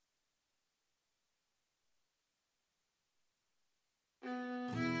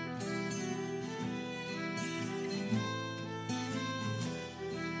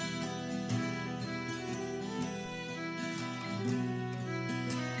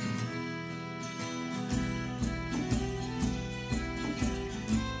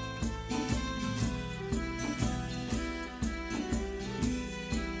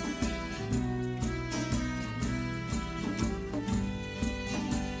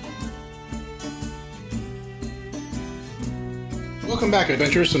Welcome back,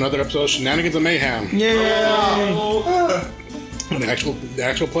 adventurers, to another episode of Shenanigans Mayhem. Yeah. The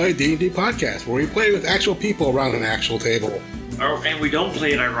actual play D&D podcast, where we play with actual people around an actual table. Oh, and we don't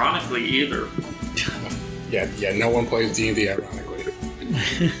play it ironically either. Yeah, no one plays D&D ironically.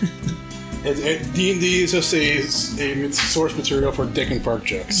 D&D is just a source material for dick and fart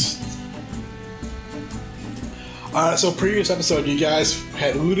jokes. So previous episode, you guys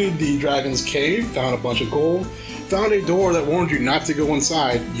had looted the dragon's cave, found a bunch of gold, found a door that warned you not to go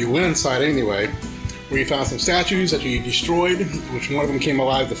inside. You went inside anyway, where you found some statues that you destroyed, which one of them came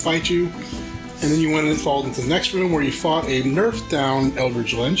alive to fight you. And then you went and followed into the next room where you fought a nerfed down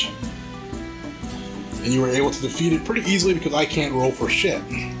Eldritch Lynch. And you were able to defeat it pretty easily because I can't roll for shit.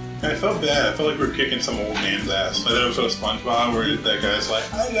 I felt bad. I felt like we were kicking some old man's ass. Like that episode of SpongeBob where that guy's like,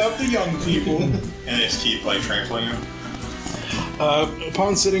 I love the young people. And they just keep like trampling him.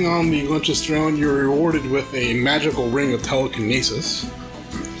 Upon sitting on the Lynch's throne, you're rewarded with a magical ring of telekinesis.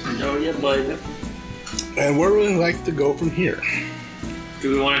 Oh, yeah, baby. And where would we like to go from here?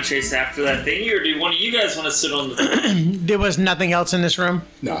 Do we want to chase after that thing, or do one of you guys want to sit on the... There was nothing else in this room?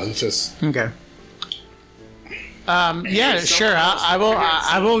 No, it's just... Okay. Yeah, sure. I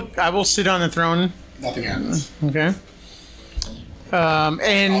will sit on the throne. Nothing happens. Okay.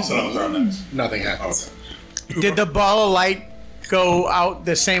 And I'll sit on the throne next. Nothing happens. Okay. did the ball of light go out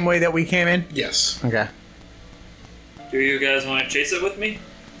the same way that we came in? Yes. Okay. Do you guys want to chase it with me?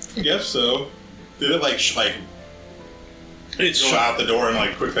 I guess so. Did it It's go out the door in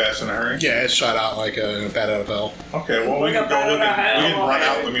like quick, fast, in a hurry? Yeah, it's shot out like a bat out of hell. Okay, well we Like can a go bat look out of at, we hell. can run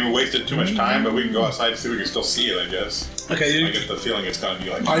out. I mean, we wasted too much time, but we can go outside and see if we can still see it, I guess. Okay, I get the feeling it's going to be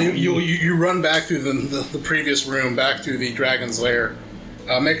like... you run back through the previous room, back to the dragon's lair.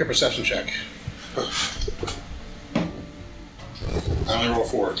 Make a perception check. I only roll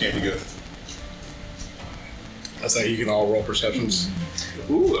 4, can't be good. That's how you can all roll perceptions.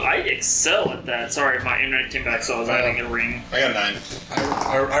 Ooh, I excel at that. Sorry, my internet came back, so I was adding a ring. I got 9.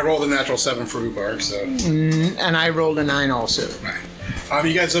 I rolled a natural 7 for Ubark, so... And I rolled a 9 also. Right.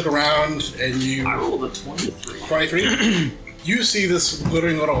 You guys look around, and you... I rolled a 23. 23? You see this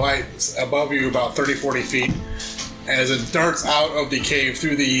glittering little light above you about 30, 40 feet as it darts out of the cave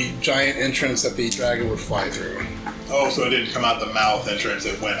through the giant entrance that the dragon would fly through. Oh, so it didn't come out the mouth entrance,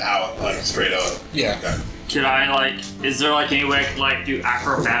 it went out, like, straight out. Yeah. Okay. Can I, is there, any way I can, do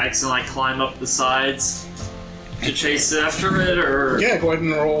acrobatics and, climb up the sides to chase after it, or...? Yeah, go ahead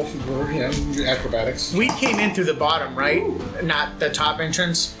and roll for, acrobatics. We came in through the bottom, right? Not the top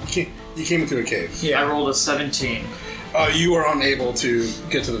entrance? You came into a cave. Yeah. I rolled a 17. You are unable to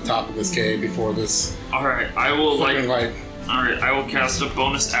get to the top of this cave before this Alright, I will, flickering light. Alright, I will cast a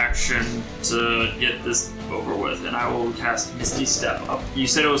bonus action to get this over with, and I will cast Misty Step up. You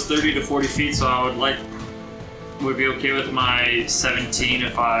said it was 30 to 40 feet, so I would be okay with my 17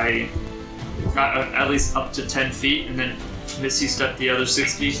 if I got at least up to 10 feet, and then Misty Step the other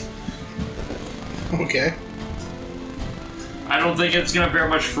 60. Okay. I don't think it's gonna bear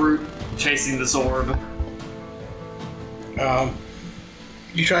much fruit chasing this orb.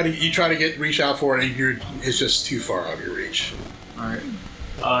 You try to reach out for it, and it's just too far out of your reach. Alright.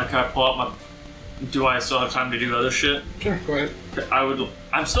 Can I pull out my... Do I still have time to do other shit? Sure, go ahead.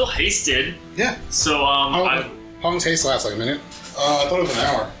 I'm still hasted, Yeah. so How long does haste last? Like a minute? I thought it was an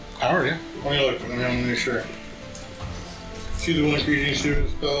hour. Hour, yeah. Let me look. I'm not sure. Choose the one creating student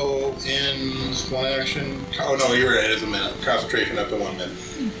spell ends one action. Oh no, you're right. It is a minute. Concentration up to 1 minute.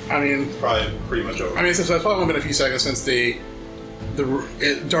 I mean, Probably pretty much over. since it's probably been a few seconds since it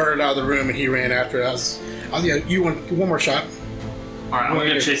darted out of the room and he ran after us. You want one more shot? Alright, I'm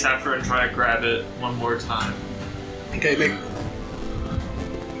gonna chase after it and try to grab it one more time. Okay,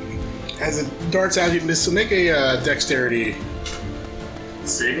 as it darts out, so make a dexterity.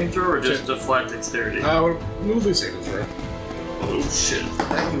 Saving throw or just deflect dexterity? We'll do saving throw. Oh shit.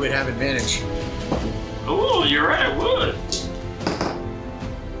 You would have advantage. Oh, you're right, I would.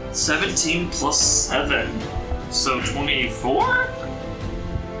 17 plus 7. So 24?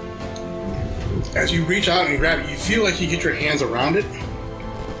 As you reach out and grab it, you feel like you get your hands around it,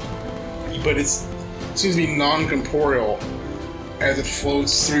 but it seems to be non-corporeal as it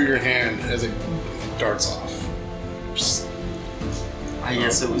floats through your hand as it darts off. I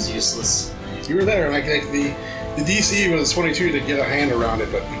guess it was useless. You were there, the DC was 22 to get a hand around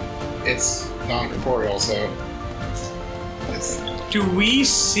it, but it's non-corporeal, so Do we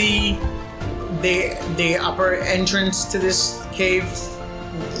see the upper entrance to this cave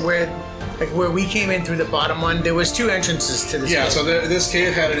where we came in through the bottom one? There was 2 entrances to this cave. So this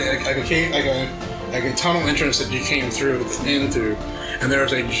cave had a tunnel entrance that you came into, and there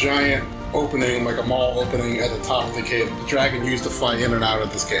was a giant opening, like a mall opening at the top of the cave. The dragon used to fly in and out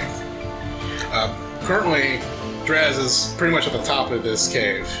of this cave. Currently, Draz is pretty much at the top of this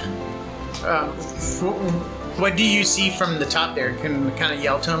cave. What do you see from the top there? Can we kind of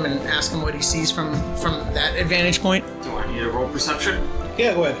yell to him and ask him what he sees from that vantage point? Do I need a roll perception?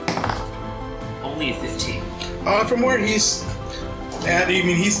 Yeah, go ahead. Only a 15. From where he's at, I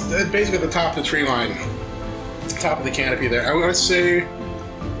mean, he's basically at the top of the tree line, top of the canopy there. I would say,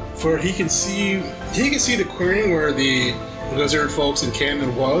 he can see the clearing where the lizard folks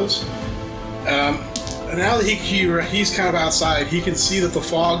encampment was. And now that he's kind of outside, he can see that the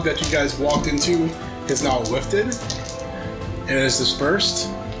fog that you guys walked into is now lifted and is dispersed.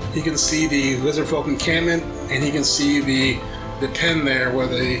 He can see the lizard folk encampment, and he can see the pen there where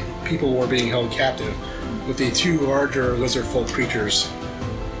the people were being held captive with the two larger lizard folk creatures.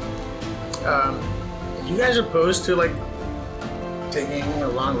 You guys opposed to like taking a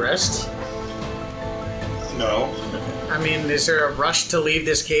long rest? No. I mean, is there a rush to leave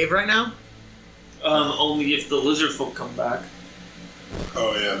this cave right now? Only if the lizard folk come back.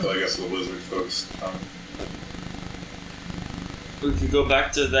 Oh yeah, I guess the lizard folks come. We could go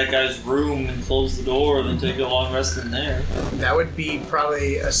back to that guy's room and close the door and then take a long rest in there. That would be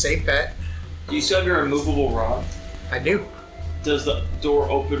probably a safe bet. Do you still have your immovable rod? I do. Does the door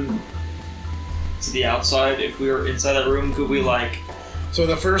open to the outside? If we were inside that room, could we like... So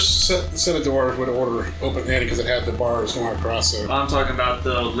the first set of doors would open in because it had the bars going across it. I'm talking about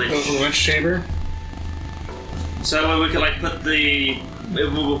the lynch. The lynch chamber? So we could like put the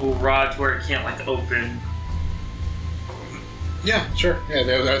immovable rod to where it can't like open. Yeah, sure.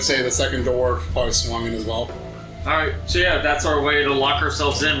 Yeah, I'd say the second door probably swung in as well. Alright, so yeah, that's our way to lock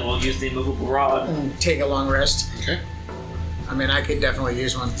ourselves in. We'll use the immovable rod. And take a long rest. Okay. I mean, I could definitely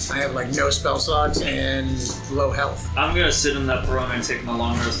use one. I have like no spell slots and low health. I'm gonna sit in that throne and take my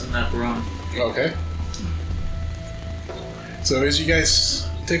long rest in that throne. Okay. So as you guys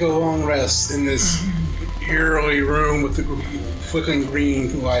take a long rest in this eerily room with the flickering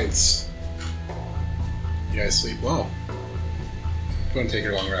green lights, you guys sleep well. Go and take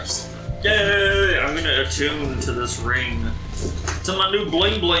your long rest. Yay! I'm gonna attune to this ring. To my new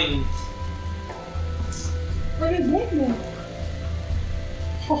bling bling.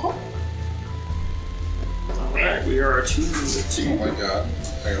 Alright, we are attuned to... Oh my god.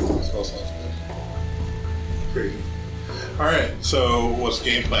 I got my spell slots. Crazy. Alright, so what's the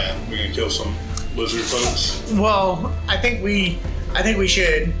game plan? We gonna kill some lizard folks? Well, I think we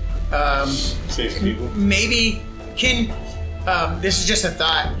should. Save some people? Maybe this is just a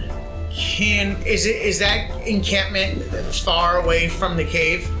thought. Is that encampment far away from the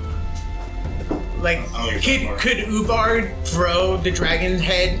cave? Like, could Ubard throw the dragon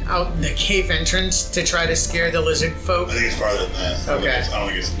head out the cave entrance to try to scare the lizard folk? I think it's farther than that. Okay. I don't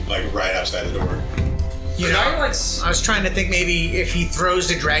think it's like right outside the door. You know, I was trying to think maybe if he throws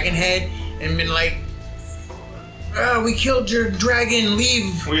the dragon head and been like, "Oh, we killed your dragon,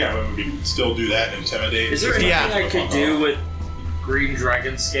 leave." Well, yeah, but we can still do that and intimidate. Is there anything I could do with green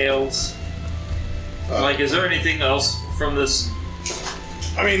dragon scales? Like, is there anything else from this?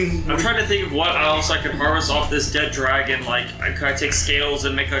 I mean, I'm trying to think of what else I could harvest off this dead dragon. Like, could I take scales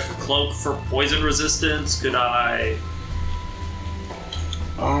and make like a cloak for poison resistance? Could I?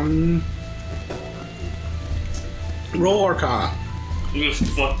 Roll Arcana.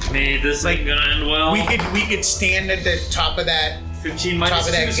 Fuck me, this ain't gonna end well. We could stand at the top of that 15 top minus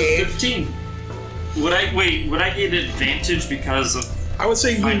of that 2, so cave. 15. Would I get advantage because of I would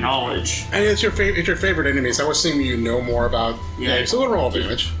say my knowledge? And it's your favorite enemy, so I would assume you know more about. Yeah. So we'll roll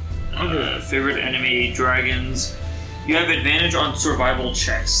advantage. Favorite enemy, dragons. You have advantage on survival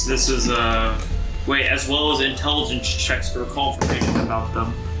checks. This is as well as intelligence checks to recall information about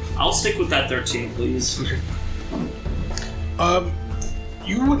them. I'll stick with that 13, please. Okay.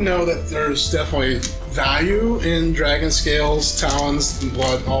 You would know that there's definitely value in dragon scales, talons, and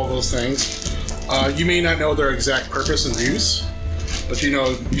blood, all those things. You may not know their exact purpose and use, but you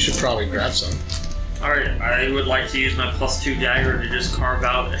know you should probably grab some. Alright, I would like to use my +2 dagger to just carve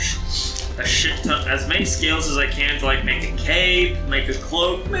out a shit ton, as many scales as I can to like make a cape, make a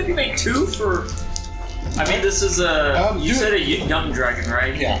cloak, maybe make 2 for... I mean, this is you said a young dragon,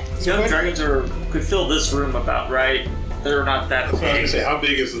 right? Yeah. Young dragons could fill this room about, right? They're not that So I was gonna big. say, how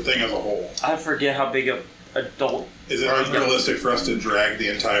big is the thing as a whole? I forget how big a adult... Is it unrealistic for us to drag the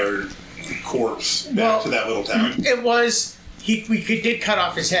entire corpse back to that little town? It was we did cut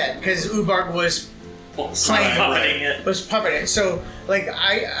off his head because Ubard was puppeting it. puppeting it. So like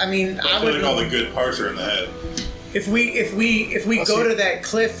I mean I I feel would like all the good parts are in the head. if we go to that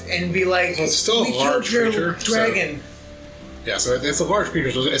cliff and be like, Well, it's still we a large killed your creature, dragon. Yeah, so it's a large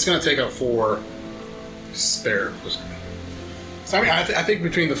creature, so it's going to take up 4 spare. So I mean, I think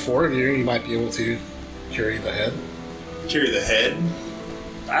between the 4 of you might be able to carry the head. Carry the head?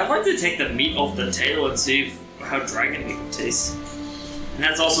 I'd like to take the meat off the tail and see how dragon meat would taste. And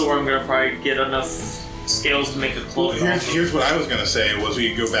that's also where I'm going to probably get enough scales to make a cloak. Well, here's what I was going to say, was we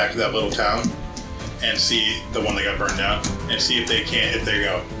could go back to that little town and see the one that got burned down, and see if they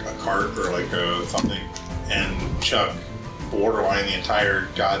got a cart or like something, and chuck borderline the entire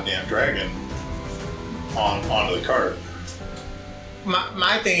goddamn dragon onto the cart.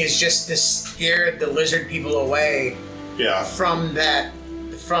 My thing is just to scare the lizard people away. Yeah. From that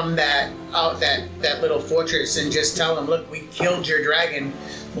little fortress, and just tell them, look, we killed your dragon.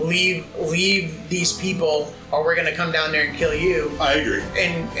 Leave these people, or we're gonna come down there and kill you. I agree.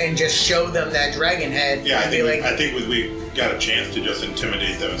 And just show them that dragon head. Yeah, and I think we got a chance to just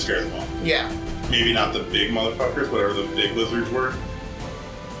intimidate them and scare them off. Yeah. Maybe not the big motherfuckers, whatever the big lizards were.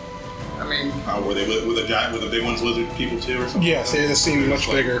 I mean, were they with the big ones lizard people too, or something? Yes, they seem much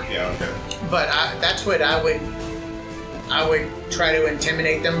bigger. Yeah, okay. but that's what I would try to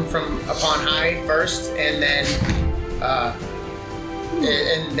intimidate them from upon high first, and then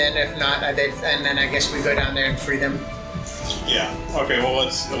if not, and then I guess we go down there and free them. Yeah. Okay. Well,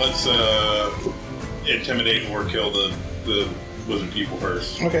 let's intimidate or kill the lizard people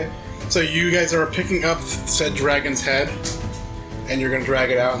first. Okay. So you guys are picking up said dragon's head, and you're going to drag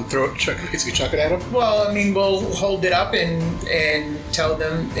it out and basically chuck it at him? Well, I mean, we'll hold it up and tell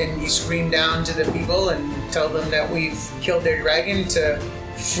them, and you scream down to the people and tell them that we've killed their dragon to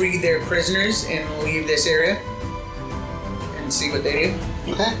free their prisoners and leave this area and see what they do.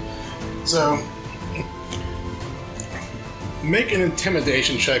 Okay. So, make an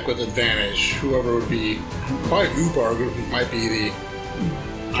intimidation check with advantage. Whoever would be, probably Ubar might be the...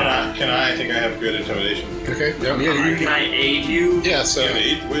 Can I think I have good intimidation. Okay. Yeah, Can I aid you? Yeah, so...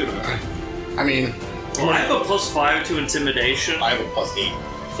 Yeah, wait a minute. I mean... Well, I have a +5 to intimidation. I have a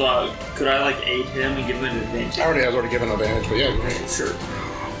 +8. So could I aid him and give him an advantage? I was already given an advantage, but yeah. Sure.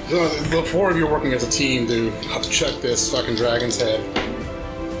 So the 4 of you are working as a team to chuck this fucking dragon's head.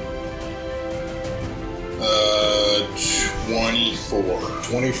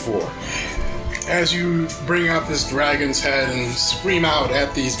 24. As you bring out this dragon's head and scream out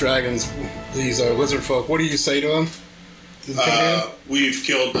at these lizard folk, what do you say to them? We've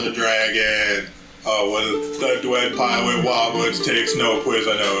killed the dragon. The Dwed Pilot Wildwoods takes no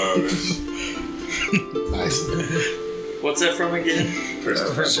prisoner. Nice. What's that from again? I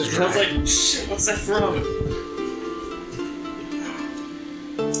was like, shit, what's that from?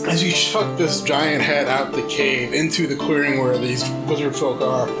 As you chuck this giant head out the cave into the clearing where these lizard folk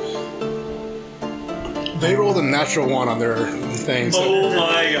are, they rolled a natural 1 on their thing. So Oh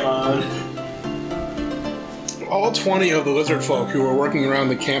my god. all 20 of the lizard folk who were working around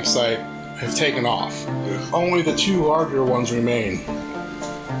the campsite have taken off. Only the 2 larger ones remain.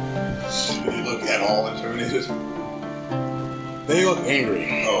 Do you look at all intimidated? They look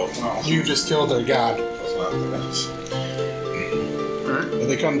angry. Oh, well. You just killed their god. That's not the best. But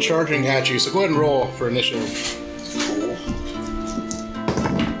they come charging at you, so go ahead and roll for initiative. Cool.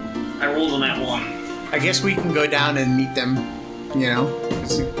 I rolled on that 1. I guess we can go down and meet them, you know?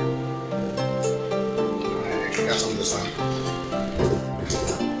 I got some this time.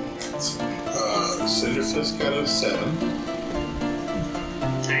 Cinderfist got a 7.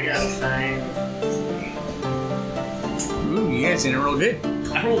 I got a 5. Ooh, you guys didn't roll good.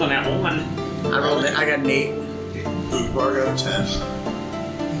 I rolled on that 1. I got an 8. Bootbar got a 10.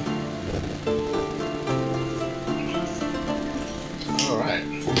 Alright.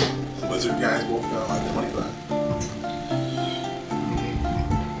 Lizard guys both got like 25.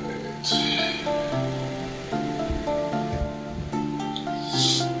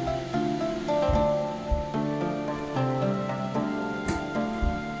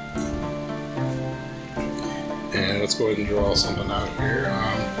 And let's go ahead and draw something out here.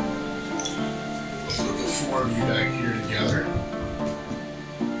 Let's put the 4 of you back here together.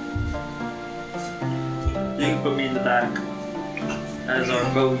 You can put me in the back as our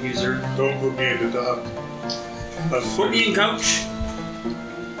bow user. Don't put me in the top. Put me in, coach.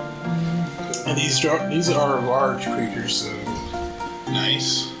 And these are large creatures, so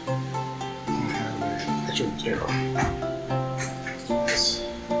Nice. I have an extra arrow. Yes.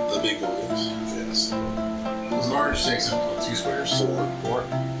 The big boys. Yes. Those large takes up 2 squares. 4.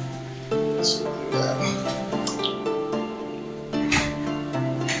 So we'll do that.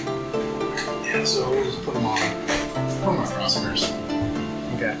 Yeah, so we'll just put them on crosshairs.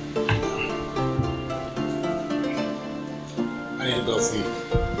 Okay. I need to build some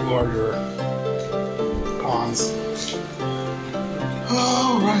larger pawns.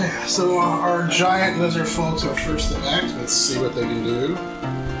 Alright, so our giant lizard folks are first to act. Let's see what they can do.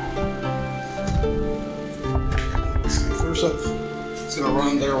 Let's see, first up, it's gonna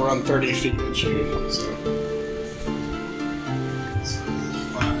run, they'll run 30 feet at you. So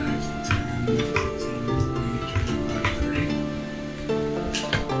 5, 10, 15, 20, 25, 30.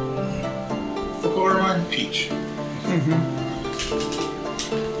 What color am I? Peach. Mm-hmm.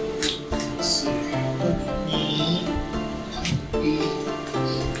 Let's see.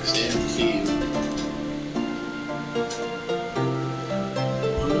 7 feet.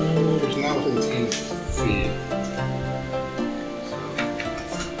 There's now within 10 feet.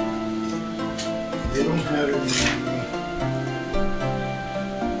 So, they don't have any.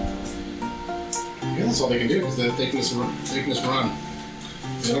 Yeah, that's all they can do because they can just run.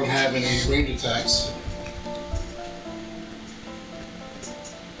 They don't have any range attacks.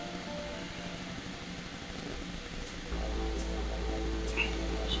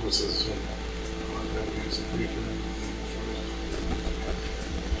 So what's this?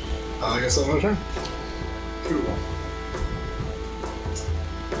 I guess that's my turn. Cool.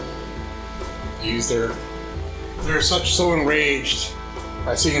 Use they're so enraged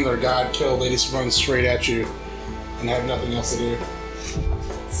by seeing their god killed, they just run straight at you and have nothing else to do.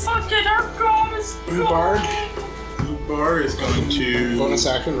 Fuck it, our god is Bard, Bar is going to bonus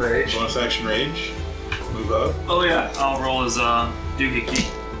action rage. Bonus action rage. Move up. Oh yeah, I'll roll his doohickey.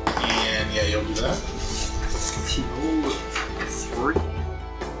 And yeah, you'll do that. Roll 3.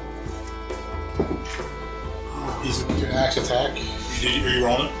 He's going to axe attack. Are you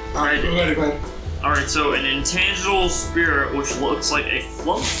rolling it? Alright. Go ahead. Alright, so an intangible spirit which looks like a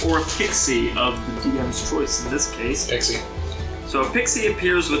flump or a pixie of the DM's choice in this case. Pixie. So a pixie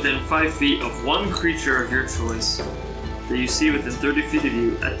appears within 5 feet of one creature of your choice that you see within 30 feet of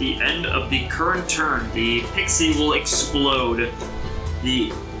you. At the end of the current turn, the pixie will explode. At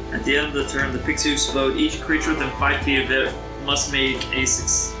the end of the turn, the pixie will explode. Each creature within 5 feet of it must make a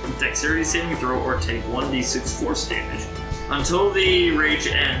dexterity saving throw or take 1d6 force damage. Until the rage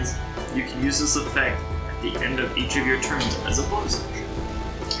ends, you can use this effect at the end of each of your turns as a bonus action.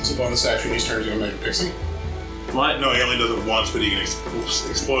 It's a bonus action. Each turn is going to make a pixie. What? No, he only does it once, but he can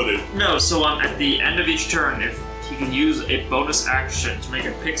explode it. No, so at the end of each turn, if he can use a bonus action to make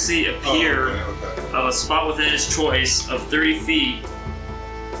a pixie appear Okay. of a spot within his choice of 30 feet,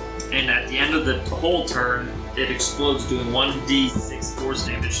 and at the end of the whole turn, it explodes, doing 1d6 force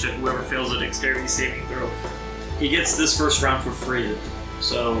damage to whoever fails a dexterity saving throw. He gets this first round for free.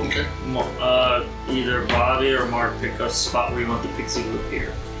 So, Okay. Either Bobby or Mark pick a spot where you want the pixie to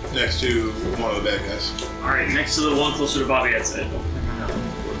appear. Next to one of the bad guys. Alright, next to the one closer to Bobby, I'd say.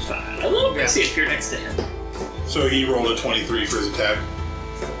 It's fine. A little pixie appear next to him. So he rolled a 23 for his attack.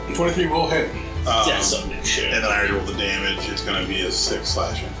 23 will hit. That's some new shit. And then I already rolled the damage. It's going to be a 6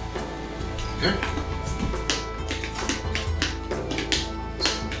 slashing. Okay.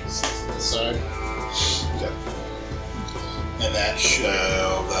 This side. Okay. And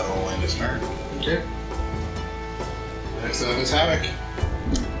that'll end his turn. Okay. Next up is Havoc.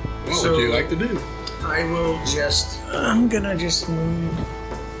 What So- would you like to do? I'm gonna just move.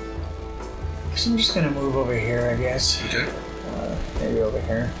 So I'm just gonna move over here, I guess. Okay. Maybe over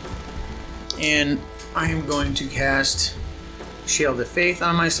here. And I am going to cast Shield of Faith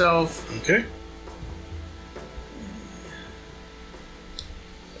on myself. Okay.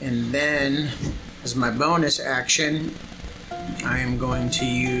 And then, as my bonus action, I am going to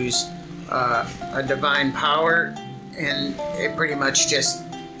use a Divine Power, and it pretty much just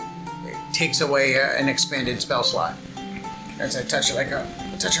takes away an expanded spell slot. As I touch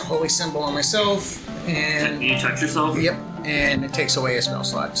a holy symbol on myself, Can and you touch yourself? yep, and it takes away a spell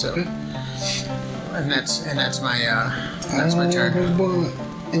slot. So, and that's my turn.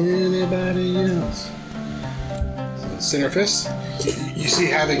 Anybody else? Center fist. You see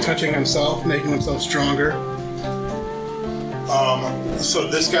Havoc touching himself, making himself stronger. So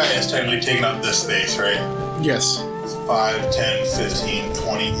this guy is technically taking up this space, right? Yes. 5, 10, 15,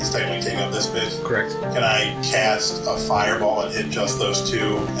 20. He's technically taking up this space. Correct. Can I cast a fireball and hit just those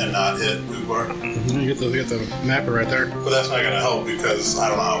two and not hit Ubar? You get the mapper right there. But that's not going to help because I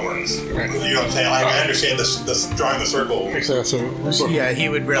don't know how it works. Right. You know what I'm saying? Like, I understand this drawing the circle, So Yeah, he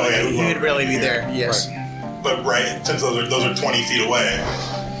would really, Oh, yeah, he would really be there. Yes. but since those are 20 feet away,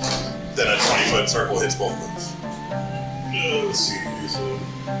 then a 20-foot circle hits both of those. Let's see. So,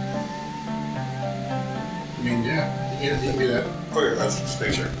 I mean, yeah, you can do that. okay, let's just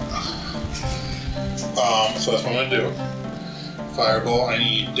make sure. So that's what I'm gonna do. Fireball. I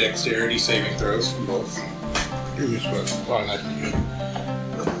need dexterity saving throws from both.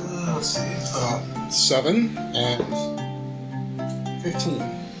 Let's see. 7 and 15.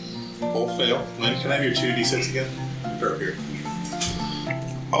 Both fail. Lynn, can I have your 2d6 again? They're up here.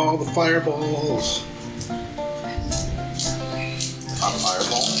 All the fireballs. Top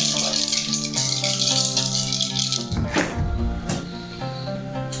fireball.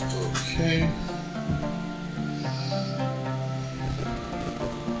 Okay.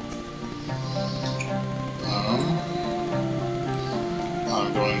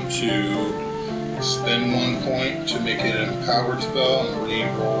 I'm going to spend 1 point to make it an empowered spell and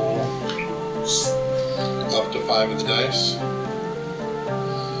re-roll up to 5 of the dice.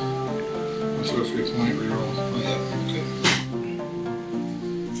 So 3 point re-roll. Oh, yeah, okay.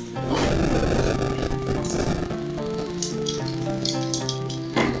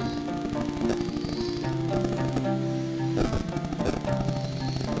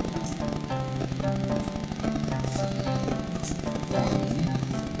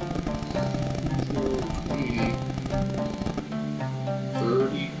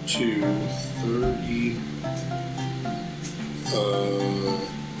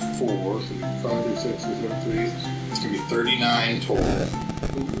 It's going to be 39 total.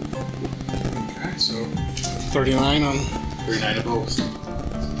 Okay, so 39 on 39 of both.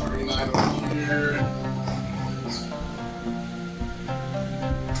 39 on here.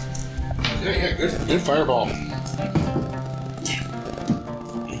 Yeah, good fireball. Are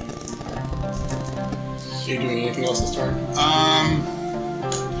you doing anything else this turn?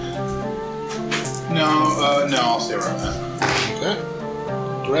 No, I'll stay where I'm at. Okay.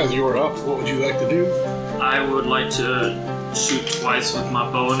 Draz, you are up. What would you like to do? I would like to shoot twice with my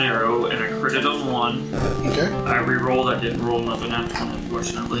bow and arrow, and I critted on 1. Okay. I re-rolled. I didn't roll another natural one,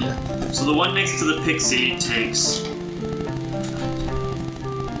 unfortunately. So the one next to the pixie takes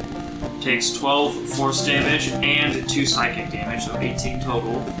 12 force damage and 2 psychic damage, so 18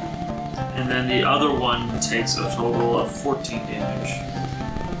 total. And then the other one takes a total of 14 damage.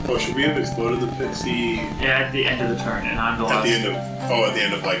 Oh, should we have exploded the pixie Yeah, at the end of the turn, and I'm the at last. the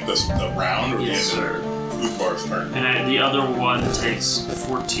end of like the round, or Yes, the end of Uthbar's turn? And the other one takes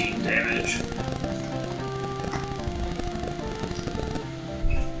 14 damage.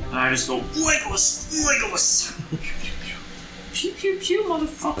 And I just go, Legolas! Pew pew pew,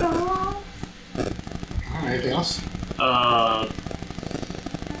 motherfucker! Alright, anything else? No.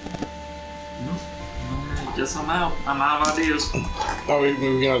 Guess I'm out. I'm out of ideas. Oh, we're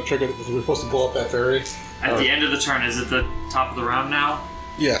gonna trigger. We're supposed to blow up that ferry. At the end of the turn, is it the top of the round now?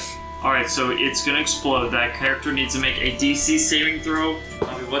 Yes. Alright, so it's gonna explode. That character needs to make a DC saving throw.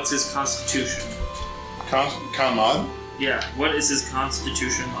 What's his constitution? Con mod? Yeah, what is his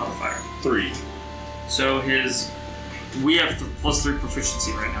constitution modifier? 3. So we have +3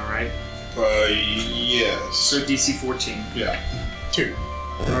 proficiency right now, right? Yes. So DC 14. Yeah. 2.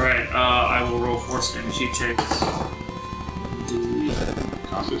 Alright, I will roll force damage. He takes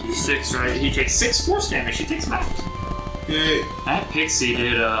Constitution. 6, right? He takes 6 force damage. He takes max. Yay. That pixie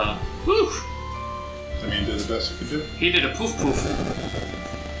did whew. I mean, did the best you could do. He did a poof poof.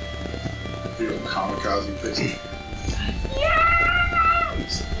 You kamikaze pixie.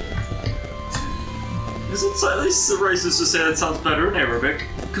 Is it at least racist to say that sounds better in Arabic?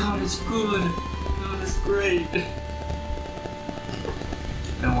 God is good. God is great.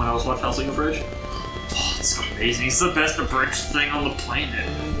 Anyone else watch Housing of Bridge? Oh, it's so amazing. It's the best abridged thing on the planet.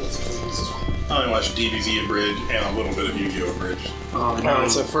 I only watched DBZ abridged and a little bit of Yu-Gi-Oh! abridged. Oh, no.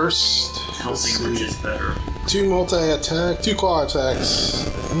 Alright, so first, Housing of Bridge is better. 2 multi-attack, 2 claw attacks.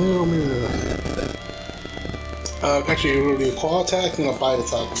 Actually, we'll do a claw attack and a bite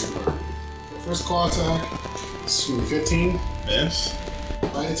attack. First claw attack, it's gonna be 15. Miss.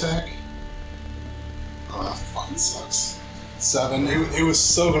 Bite attack. Oh, that fucking sucks. 7. It was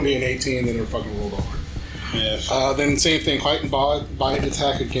so gonna be an 18, then it fucking rolled over. Yes. Then same thing, height and bite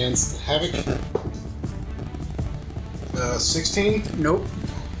attack against Havoc. 16. Nope.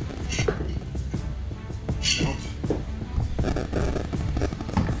 Nope.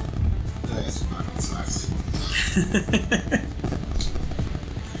 That's fucking sucks.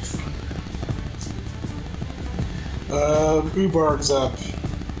 Ubarg's up.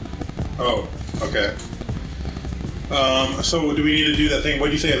 Oh, okay. So do we need to do that thing? What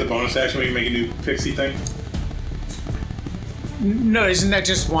did you say as a bonus action? We can make a new pixie thing? No, isn't that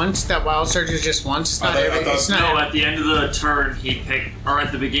just once? That wild surge is just once? It's not it's No, not at the end of the turn, he picked, or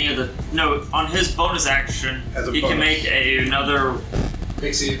at the beginning of the, no, on his bonus action, As a he can bonus. make another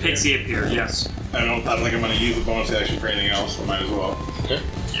Pixie. pixie appear, yes. I don't think I'm going to use the bonus action for anything else. I might as well. Okay.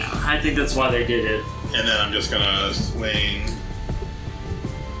 Yeah, I think that's why they did it. And then I'm just going to swing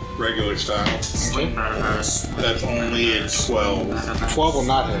regular style. Swing, bada, swing. That's only a 12. 12 will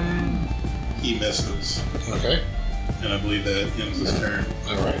not hit. He misses. Okay. And I believe that ends this turn.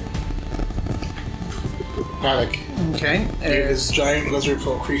 Alright. Panic. Okay. This giant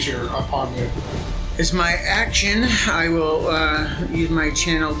lizard-folk creature upon you. As my action, I will use my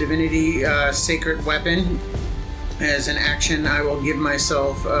channel divinity sacred weapon. As an action, I will give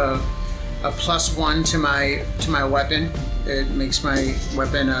myself a +1 to my weapon. It makes my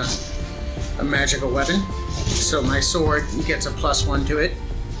weapon a magical weapon. So my sword gets a +1 to it.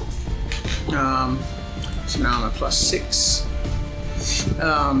 So now I'm a +6.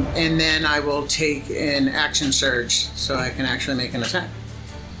 And then I will take an action surge so I can actually make an attack.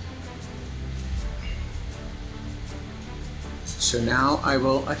 So now I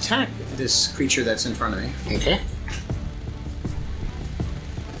will attack this creature that's in front of me. Okay.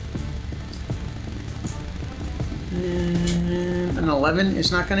 An 11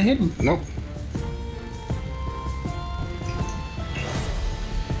 is not going to hit him. Nope.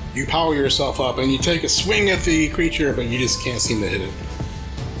 You power yourself up and you take a swing at the creature, but you just can't seem to hit it.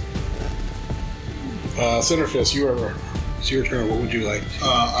 Centerfist, it's your turn. What would you like?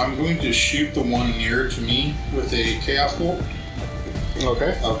 I'm going to shoot the one nearer to me with a Chaos Bolt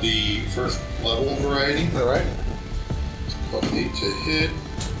Okay. of the first level variety. Alright. +8 to hit.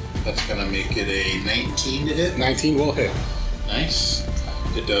 That's going to make it a 19 to hit. 19 will hit. Nice.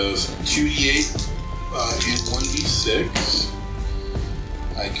 It does 2d8 and 1d6.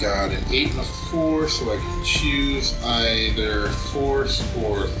 I got an 8 and a 4, so I can choose either Force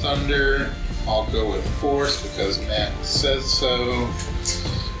or Thunder. I'll go with Force because Matt says so.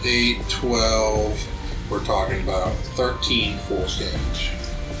 8, 12. We're talking about 13 force damage.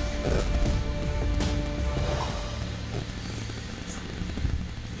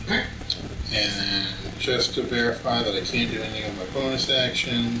 Okay. And just to verify that I can't do anything with my bonus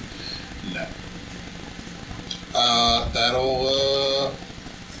action, no. That'll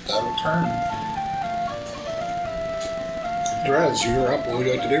turn. Drez, you're up. What would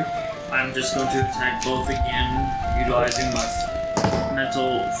you like to do? I'm just going to attack both again, utilizing my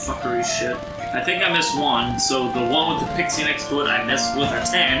mental fuckery shit. I think I missed one, so the one with the pixie next to it I missed with a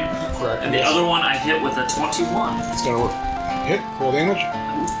 10. Correct. And the other one I hit with a 21. It's gonna work. Hit. Roll damage.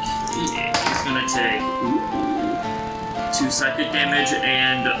 Okay. He's gonna take 2 psychic damage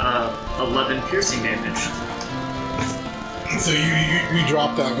and 11 piercing damage. So you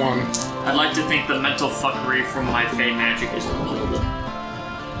drop that one. I'd like to think the mental fuckery from my Fey magic is what killed him.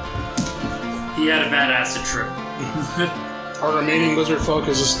 He had a bad acid trip. Our remaining lizard folk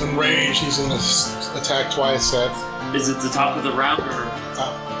is just enraged. He's gonna attack twice at. Is it the top of the round or?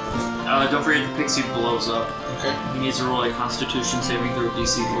 Don't forget the pixie blows up. Okay. He needs to roll a Constitution saving throw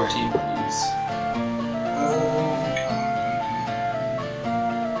DC 14, please.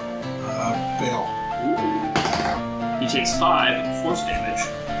 Fail. He takes 5 force damage.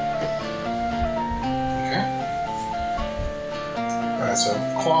 Okay. Alright, so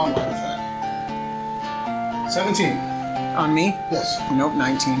claw and light attack. 17. On me? Yes. Nope,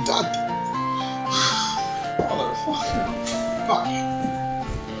 19. God. Motherfucker. Fuck.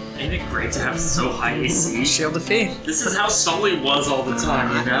 Ain't it great to have so high AC? Shield of Faith. This is how Sully was all the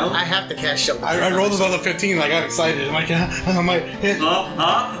time, you know? I have to cast Shield of Faith. I rolled another 15. I got excited. I'm like, I might hit.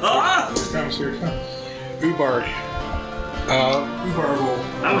 Ubark. Ubark will.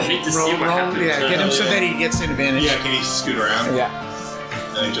 I would hate to see what happens. Yeah, get him so that he gets advantage. Yeah, can he scoot around? Yeah.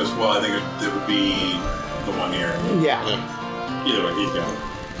 I think I think it would be the one here. Yeah. Either way, he's got it.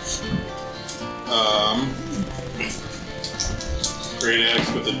 Great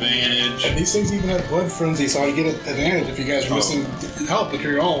Axe with advantage. And these things even have blood frenzy, so I get an advantage if you guys are missing help if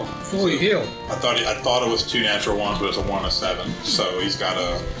you're all fully healed. I thought it was 2 natural ones, but it's a 1 of 7. So he's got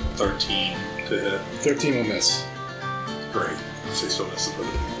a 13 to hit. 13 will miss. Great. So he still misses with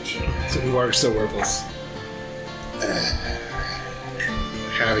advantage. So Ubark's still worthless.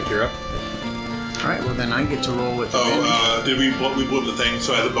 Havoc, you're up. Alright, well then I get to roll with advantage. We blew up the thing,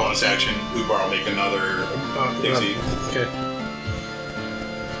 so as a bonus action, Ubar will make another dixie. Okay.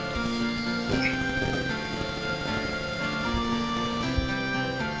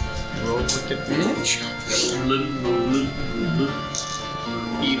 Roll with advantage.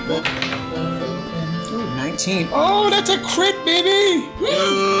 19. Oh, that's a crit, baby!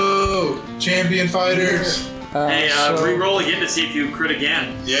 Yo! Champion fighters! Re-roll again to see if you crit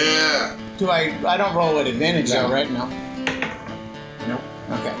again. Yeah! I don't roll with advantage though, right? No. Nope.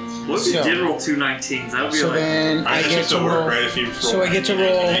 Okay. What if you did roll 2 19s? That would be then I get to roll. Right? If you So I get to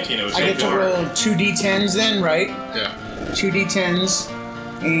roll. 19, I get to roll 2d10s then, right? Yeah. 2d10s,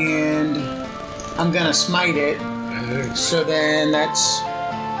 and I'm gonna smite it. So then that's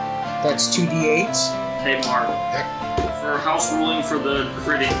 2d8s. Hey, Mark. for house ruling for the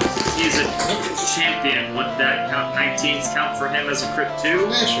critting. He's a champion. Would that count? 19s count for him as a crit too?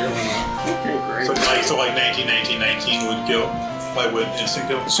 Yeah, sure, why not? Okay, great. So like 19, 19, 19 would kill. Like would instant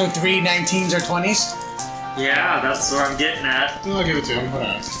kill. So 3 19s or 20s? Yeah, that's where I'm getting at. I'll give it to him. Why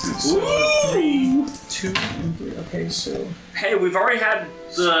not? Woo! 2 and 3. Okay, so. Hey, we've already had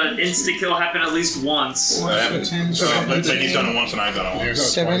the instant kill happen at least once. But he's done it once and I've done it once.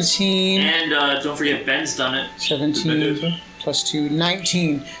 17. And don't forget, Ben's done it. 17 plus 2,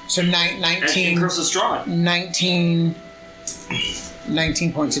 19. So 19. And Curse of Strahd. 19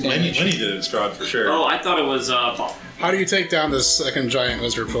 points of Lenny damage. did it, Strahd, for sure. Oh, I thought it was Paul. How do you take down this second giant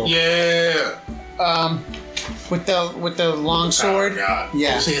lizard folk? Yeah. With the long sword. Oh, God.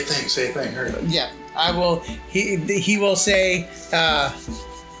 Yeah. Say a thing, hurry. Yeah. I will. He will say,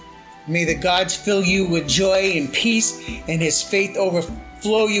 "May the gods fill you with joy and peace, and His faith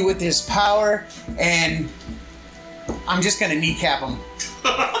overflow you with His power." And I'm just gonna kneecap him.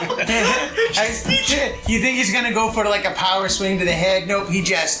 You think he's gonna go for like a power swing to the head? Nope. He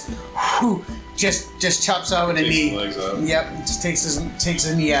just chops over the knee. Takes his legs out. Yep. Just takes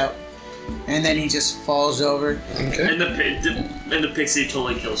his knee out, and then he just falls over. Okay. And the pixie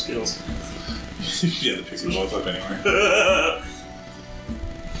totally kills skills. Yeah, the pixie blows up anyway.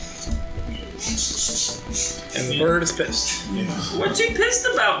 And the bird is pissed. Yeah. What you pissed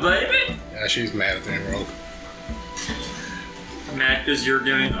about, baby? Yeah, she's mad at the world. Mad because you're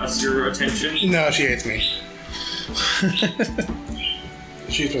giving us your attention? No, she hates me.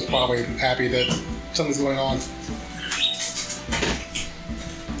 She was probably happy that something's going on.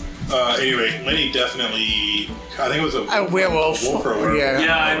 Anyway, Lenny definitely. I think it was a werewolf. Wolf or a werewolf.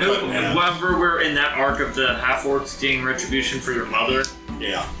 Yeah. I know. But, yeah. Whenever we're in that arc of the half-orcs getting retribution for your mother.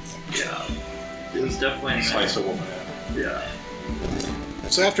 Yeah. Yeah. It was definitely Sliced a wolf in half. Yeah.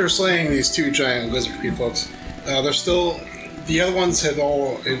 So after slaying these 2 giant lizard people folks, there's still... The other ones have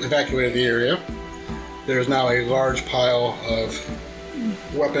all evacuated the area. There's now a large pile of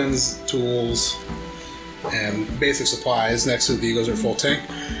weapons, tools, and basic supplies next to the lizard full tank.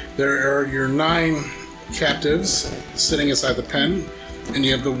 There are your 9 captives sitting inside the pen, and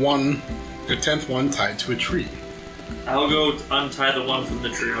you have the 10th one tied to a tree. I'll go untie the one from the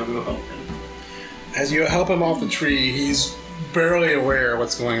tree. I'll go help him. As you help him off the tree, he's barely aware of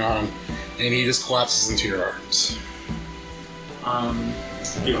what's going on, and he just collapses into your arms.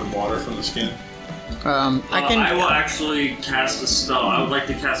 Give him water from the skin. I will actually cast a spell. I would like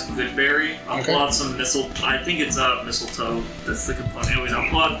to cast Goodberry. I'll pull out some I think it's mistletoe. That's the component. Anyways, I'll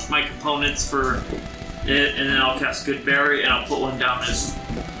pull out my components for it, and then I'll cast Goodberry, and I'll put one down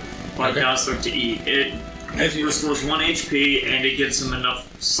down start to eat. It restores 1 HP, and it gives him enough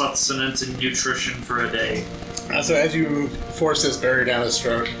sustenance and nutrition for a day. So as you force this berry down his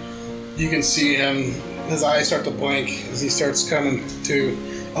throat, you can see him. His eyes start to blink as he starts coming to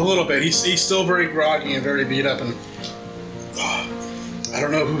a little bit. He's still very groggy and very beat up, and I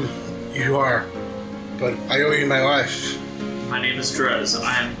don't know who you are, but I owe you my life. My name is Drez.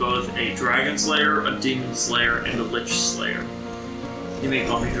 I am both a dragon slayer, a demon slayer, and a lich slayer. You may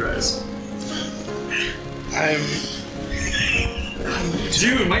call me Drez.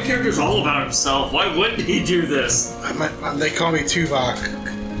 Dude, my character's all about himself. Why wouldn't he do this? They call me Tuvok.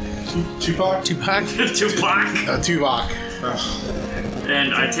 Tupac? Tupac? Tupac? Tuvok.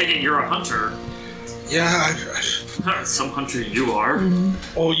 And I take it you're a hunter. Yeah, Some hunter you are.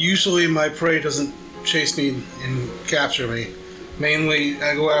 well, usually my prey doesn't chase me and capture me. Mainly,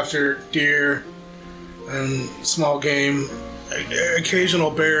 I go after deer and small game. Occasional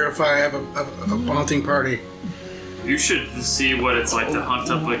bear if I have a hunting party. You should see what it's like to hunt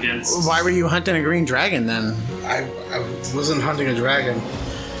up against. Why were you hunting a green dragon then? I wasn't hunting a dragon.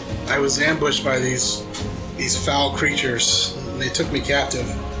 I was ambushed by these foul creatures. They took me captive.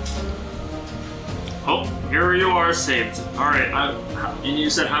 Oh, here you are, saved. Alright, and you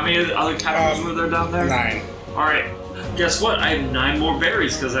said how many other captives were there down there? 9. Alright, guess what? I have 9 more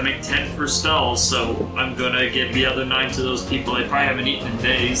berries because I make 10 per spell, so I'm gonna give the other 9 to those people. They probably haven't eaten in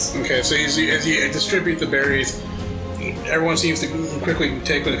days. Okay, so as you distribute the berries, everyone seems to quickly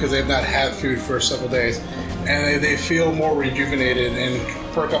take it because they've not had food for several days, and they feel more rejuvenated and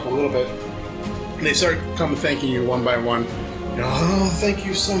perk up a little bit. And they start coming thanking you one by one. You know, oh, thank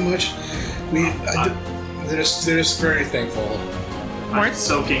you so much. They're just very thankful. I'm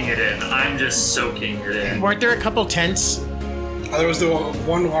soaking it in. I'm just soaking it in. Weren't there a couple tents? There was the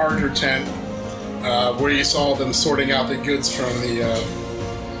one larger tent where you saw them sorting out the goods from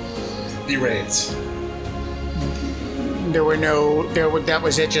the raids. That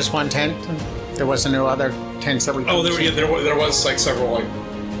was it, just one tent? There wasn't no other tents that we could there was like several like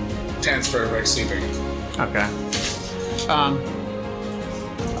tents for everybody sleeping. Okay.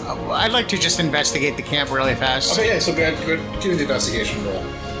 I'd like to just investigate the camp really fast. Okay, yeah, so go ahead, do the investigation roll.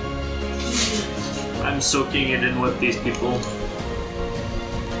 I'm soaking it in with these people.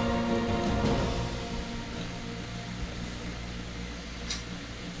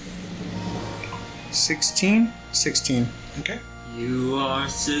 $16. Okay. You are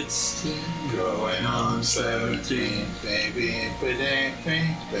 16. Going on 17, baby, but ain't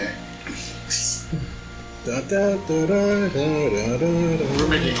back. Da, da, da, da, da, da, da. We're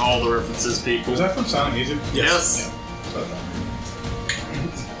making all the references, people. Was that from Sound of Music? Yes.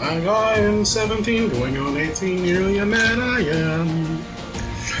 I'm going 17, going on 18, nearly a man I am.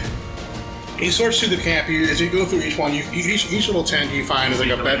 He sorts through the camp. As you go through each one, each little tent you find is like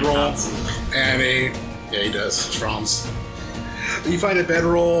a bedroll and a... Yeah, he does. Franz. You find a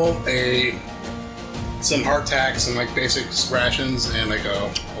bedroll, some hardtack, some like basic rations, and like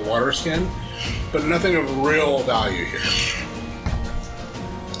a water skin, but nothing of real value here.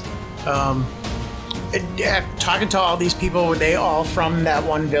 Talking to all these people, were they all from that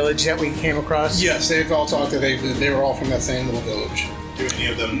one village that we came across? Yes, they've all talked. They were all from that same little village. Do any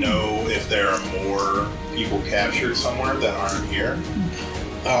of them know if there are more people captured somewhere that aren't here?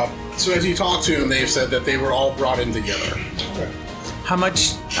 So as you talk to them, they've said that they were all brought in together. Okay. How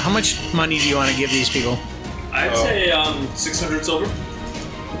much money do you want to give these people? I'd say 600 silver.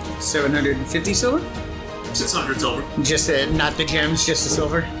 750 silver? 600 silver. Just not the gems, just the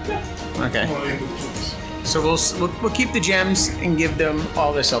silver. Okay. So we'll keep the gems and give them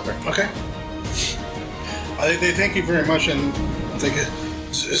all the silver. Okay. They thank you very much, and think if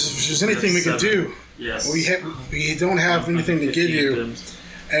there's anything we can do. Yes. We don't have anything to give you,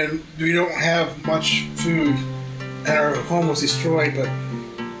 and we don't have much food, and our home was destroyed. But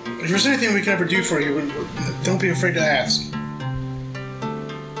if there's anything we can ever do for you, don't be afraid to ask.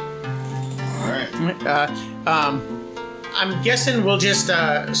 All right. I'm guessing we'll just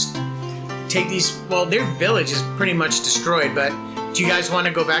take these. Well, their village is pretty much destroyed, but do you guys want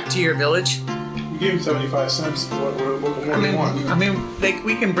to go back to your village? We gave him 75 cents. What more do you want? I mean, like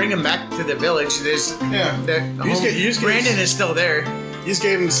we can bring them back to the village. There's Brandon is still there. You just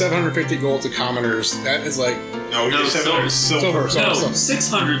gave him 750 gold to commoners. That is like No, we gave 700 silver. No,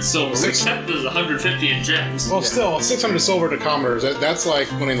 600 silver. We kept the 150 in gems. Well, still 600 silver to commoners. That's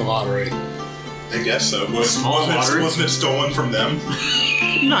like winning the lottery. I guess so. Wasn't it stolen from them?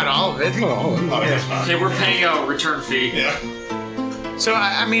 Not all of it. No. Okay, we're paying a return fee. Yeah. So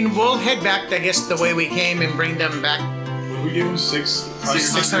I mean, we'll head back, I guess, the way we came and bring them back. What did we give him?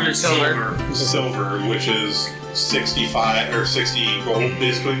 600 silver. Silver, which is 65 or 60 gold,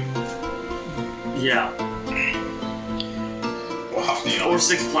 basically. Yeah. Wow, Or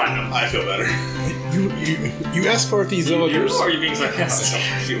 6 platinum. I feel better. You escort these villagers. Or are you being sarcastic?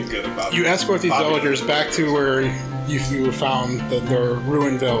 I feel good about it. You escort these villagers back to where you found their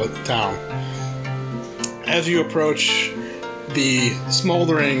ruined town. As you approach, the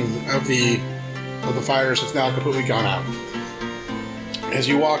smoldering of the fires has now completely gone out. As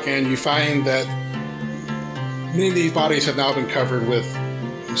you walk in, you find that many of these bodies have now been covered with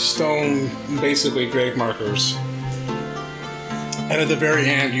stone, basically grave markers. And at the very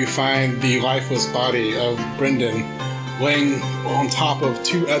end, you find the lifeless body of Brendan laying on top of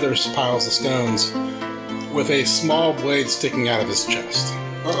 2 other piles of stones with a small blade sticking out of his chest.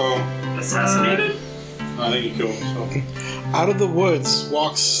 Uh-oh. Assassinated? I think he killed himself. Out of the woods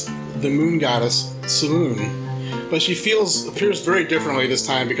walks the moon goddess, Saloon. But she appears very differently this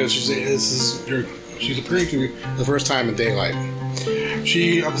time because she's appearing to the first time in daylight.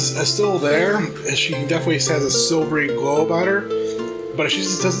 She is still there. She definitely has a silvery glow about her, but she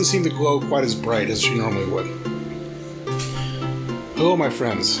just doesn't seem to glow quite as bright as she normally would. Hello, my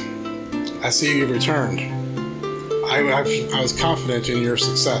friends. I see you've returned. I was confident in your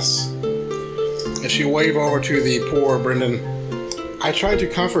success. As she waved over to the poor Brendan, I tried to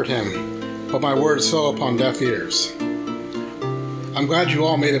comfort him, but my words fell upon deaf ears. I'm glad you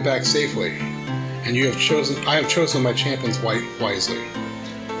all made it back safely, and I have chosen my champions wisely.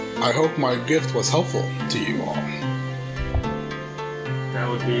 I hope my gift was helpful to you all. That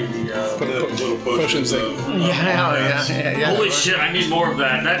would be the little potions. Yeah. Holy shit, I need more of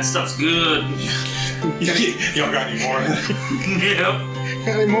that. That stuff's good. Y'all got any more? Yep.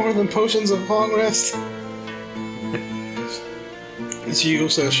 Any more than potions of long rest? She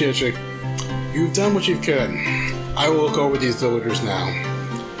says, you've done what you could. I will look over these villagers now.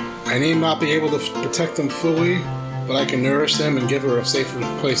 I may not be able to protect them fully, but I can nourish them and give her a safer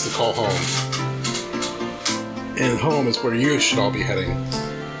place to call home. And home is where you should all be heading.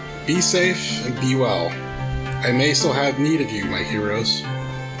 Be safe and be well. I may still have need of you, my heroes.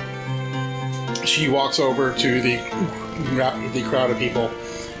 She walks over to the the crowd of people.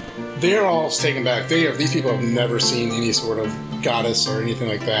 They're all taken back. These people have never seen any sort of goddess or anything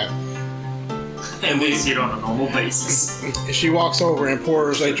like that. And we see it on a normal basis. She walks over and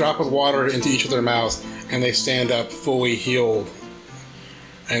pours a drop of water into each of their mouths, and they stand up fully healed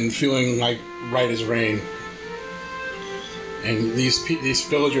and feeling like right as rain. And these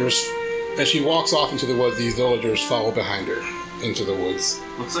villagers, as she walks off into the woods, these villagers follow behind her into the woods.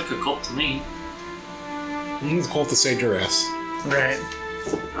 Looks like a cult to me. It's a cult to save your ass. Right.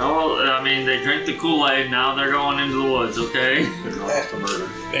 Oh, I mean, they drank the Kool-Aid, now they're going into the woods, okay? They're off to murder.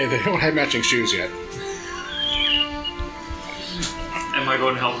 They don't have matching shoes yet. Am I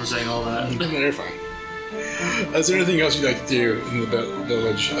going to help for saying all that? They're fine. Is there anything else you'd like to do in the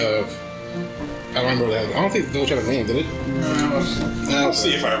village of... I don't remember that. I don't think the village had a name, did it? I'll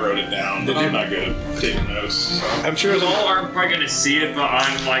see if I wrote it down, but I'm not good at taking notes. So. I'm sure You all aren't probably going to see it, but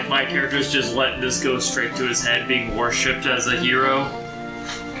I'm like, my character's just letting this go straight to his head, being worshipped as a hero.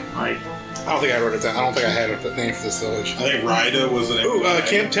 Like... I don't think I wrote it down. I don't think I had a name for this village. I think Rida was the name. Ooh,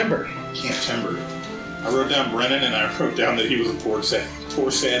 Camp Timber. Camp Timber. I wrote down Brennan, and I wrote down that he was a poor sad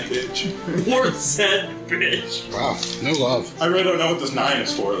bitch. Poor sad bitch. Wow, no love. I really don't know what this 9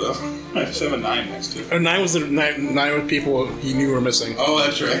 is for, though. I just have a 9 next to it. 9 was the 9 with people he knew were missing. Oh,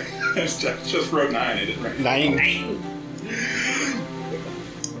 that's right. I just wrote 9. I didn't write 9.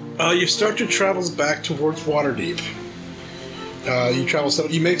 You start your travels back towards Waterdeep. You travel.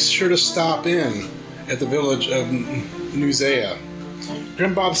 You make sure to stop in at the village of Nuzea.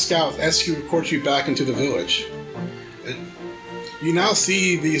 Grimbob's scout escorts you back into the village. You now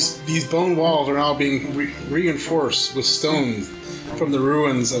see these bone walls are now being reinforced with stones from the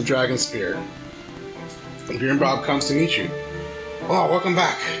ruins of Dragonspear. Grimbob comes to meet you. Oh, welcome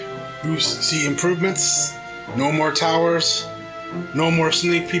back. You see improvements? No more towers. No more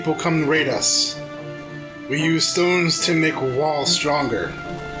snake people come raid us. We use stones to make walls stronger.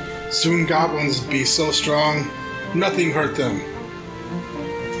 Soon goblins be so strong, nothing hurt them.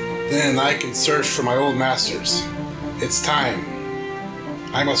 Then I can search for my old masters. It's time.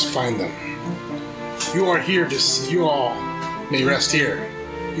 I must find them. You are here you all may rest here.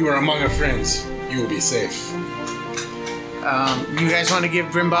 You are among our friends. You will be safe. You guys want to give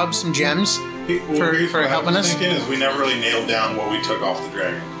Grimbob some gems for helping us? The thing is, we never really nailed down what we took off the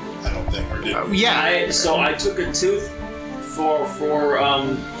dragon. I don't think, or did we? Yeah. I took a tooth for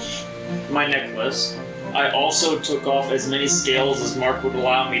my necklace. I also took off as many scales as Mark would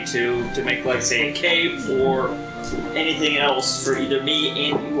allow me to make, like, say, a cape or anything else for either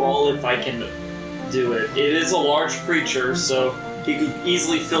me and you all if I can do it. It is a large creature, so he could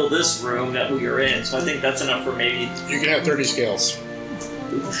easily fill this room that we are in, so I think that's enough for maybe... You can have 30 scales.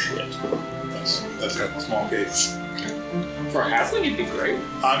 Ooh, shit. That's a small case. For a halfling, it'd be great.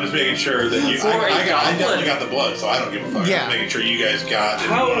 I'm just making sure that you... I definitely got the blood, so I don't give a fuck. Yeah. I'm just making sure you guys got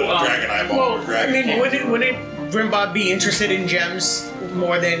dragon eyeball Well, or dragon I mean, claw. wouldn't Grimbob be interested in gems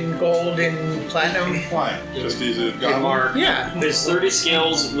more than gold and platinum? Why? Just these Hey, goblin? Mark, Yeah. there's 30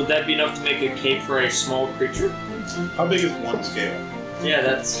 scales. Would that be enough to make a cape for a small creature? How big is one scale? Yeah,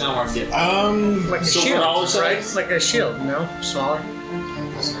 that's kind of what I'm getting. Like a Silver shield, dollar right? size? Like a shield, no? Smaller?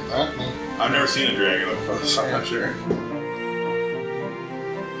 Something like that. No. I've never seen a dragon up close, so I'm not sure.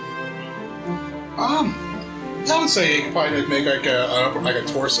 I would say you could probably make like a upper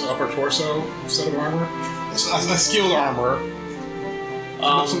torso set of armor, a skilled armor,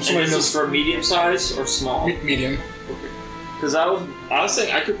 And somebody this knows- is for medium size or small? medium. Because I was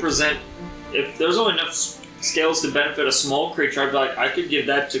saying I could present, if there's only enough scales to benefit a small creature, I'd be like, I could give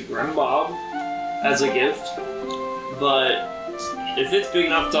that to Grimbob as a gift. But if it's big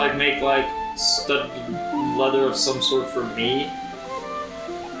enough to like make like studded leather of some sort for me,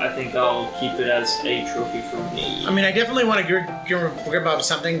 I think I'll keep it as a trophy for me. I mean, I definitely want to give Grimbob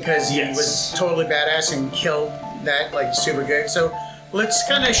something because he Yes. was totally badass and killed that like super good. So let's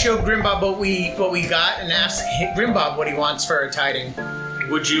kind of show Grimbob what we got and ask Grimbob what he wants for a tiding.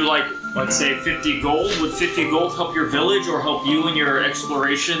 Would you like, let's say 50 gold? Would 50 gold help your village or help you in your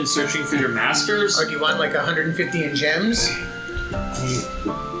exploration searching for your masters? Or do you want like 150 in gems?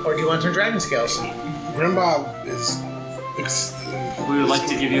 Or do you want some dragon scales? Grimbob is. We would like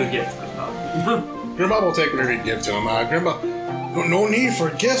to give you a gift. Grimbob will take whatever you give to him. Grimbob, no need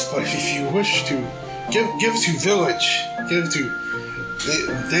for gifts, but if you wish to give to village,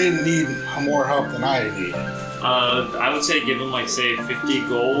 they need more help than I need. I would say give them like say 50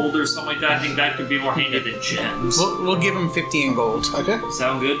 gold or something like that. I think that could be more handy than gems. We'll give him 50 in gold. Okay.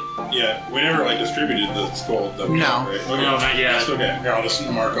 Sound good? Yeah, we never like distributed this gold. That we No. got, right? Okay. No, not yet. That's okay. Here, I'll just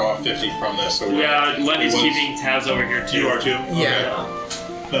mark off 50 from this. So we Yeah, Lenny's was- keeping tabs over here too. You are too? Yeah.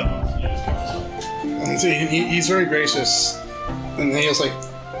 Okay. No, you just got this one. And so he's very gracious, and he was like,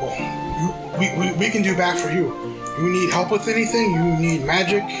 well, we can do back for you. You need help with anything? You need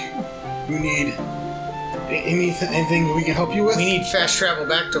magic? You need anything we can help you with? We need fast travel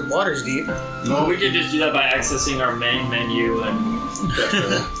back to Waterdeep. No, we can just do that by accessing our main menu and.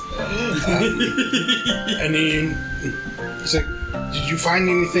 And he's like, did you find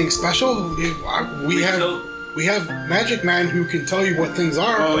anything special? We have Magic Man who can tell you what things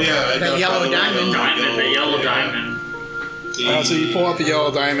are. Oh yeah, The yellow diamond. The yellow diamond. So you pull out the yellow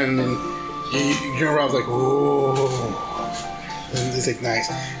diamond and you jump around like, whoa. And he's like, nice.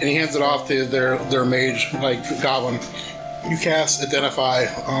 And he hands it off to their mage, like goblin. You cast Identify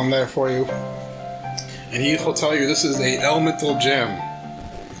on there for you. And he'll tell you this is a elemental gem.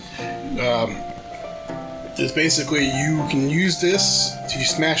 It's basically you can use this to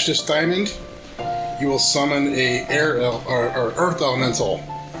smash this diamond. You will summon a or earth elemental.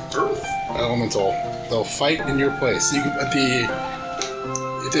 Earth Elemental. They'll fight in your place. You can,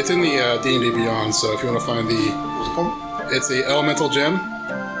 it's in the D&D Beyond. So if you want to find what's it called? It's the elemental gem.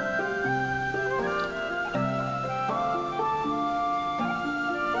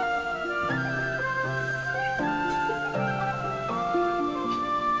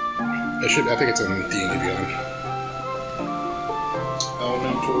 I think it's in D&D Beyond.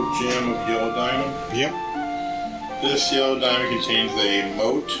 elemental gem of yellow diamond. Yep. This yellow diamond contains a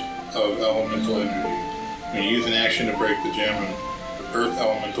mote of elemental energy. When you use an action to break the gem, an earth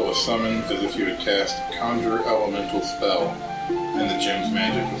elemental is summoned as if you had cast conjure elemental spell, and the gem's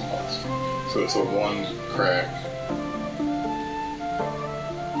magic is lost. So it's a 1 crack.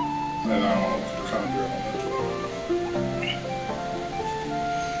 And I'll conjure elemental.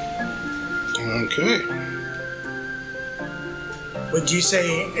 Okay. Would you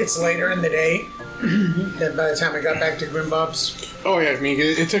say it's later in the day? That by the time I got back to Grimbob's? Oh yeah, I mean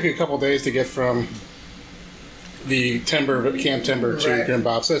it took a couple days to get from the Camp Timber to Right.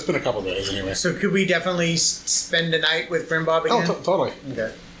 Grimbob, so it's been a couple days anyway. So could we definitely spend the night with Grimbob again? Oh, totally.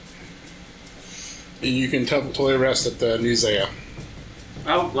 Okay. You can totally rest at the Nuzea.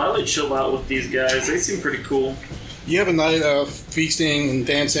 I like chill out with these guys. They seem pretty cool. You have a night of feasting and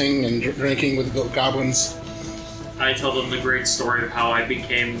dancing and drinking with the goblins. I tell them the great story of how I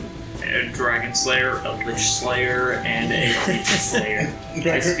became a dragon slayer, a lich slayer, and a creature slayer.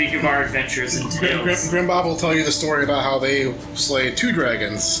 I speak of our adventures and tales. Grimbob will tell you the story about how they slayed 2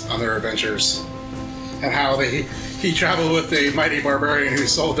 dragons on their adventures, and how he traveled with a mighty barbarian who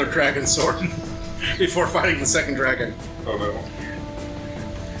sold their dragon sword before fighting the second dragon. Oh no.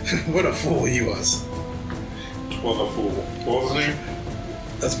 What a fool he was. Was a fool. What was his name?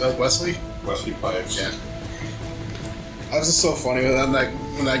 That's about Wesley? Wesley Pipes. Yeah. That was just so funny with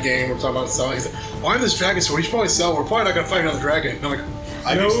that game. We're talking about selling. He's like, why this dragon sword? We should probably sell. We're probably not going to fight another dragon. And I'm like,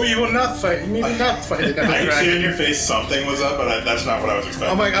 no, you will not fight. You will not fight another I could see in dragon. your face something was up, but that's not what I was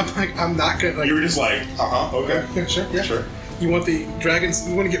expecting. I'm not going to. You were just like, okay. Yeah, sure, yeah. Sure. You want the dragons?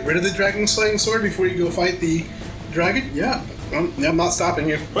 You want to get rid of the dragon slaying sword before you go fight the dragon? Yeah. I'm not stopping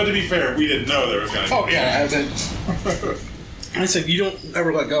you. But to be fair, we didn't know there was going to be. Oh, yeah. I said, you don't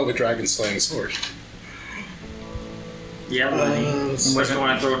ever let go of a dragon slaying sword. Yeah, buddy. Especially when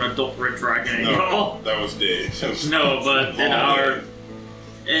I throw an adult red dragon at you. No, that was Dave. No, but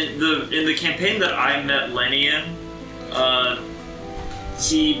in the campaign that I met Lenny in,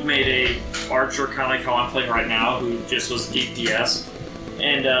 he made a archer kind of like how I'm playing right now, who just was DPS,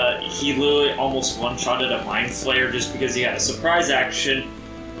 and he literally almost one-shotted a Mind Flayer just because he had a surprise action.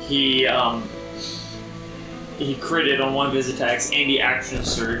 He critted on one of his attacks, and he action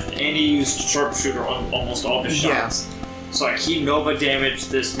surged, and he used sharpshooter on almost all his shots. Yeah. So he Nova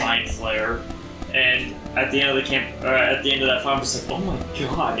damaged this Mind Flayer, and at the end of the at the end of that fight, I was like, oh my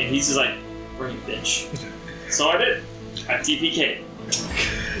god! And he's just like, "Bring it, bitch." So I did. I TPK'd.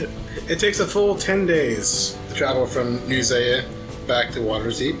 It takes a full 10 days to travel from Nuzea back to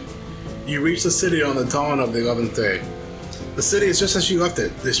Waterdeep. You reach the city on the dawn of the 11th day. The city is just as you left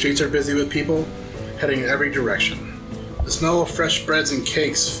it. The streets are busy with people heading in every direction. The smell of fresh breads and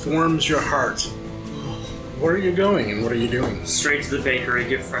cakes warms your heart. Where are you going and what are you doing? Straight to the bakery,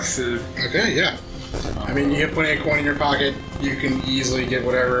 get fresh food. Okay, yeah. I mean, you get plenty of coin in your pocket. You can easily get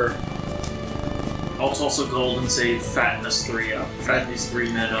whatever. I'll toss a gold and say fatten us 3 up. Fatten these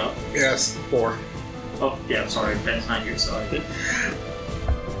 3 men up. Yes, 4. Oh, yeah, sorry. Ben's not here, so I did.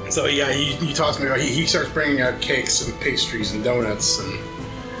 So, yeah, he tossed me. He starts bringing out cakes and pastries and donuts. And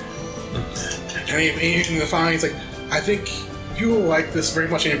in the final, he's like, I think you will like this very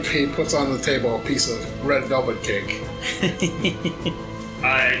much. And he puts on the table a piece of red velvet cake.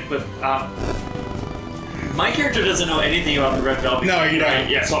 My character doesn't know anything about the Red Velvet. No, you don't. Right?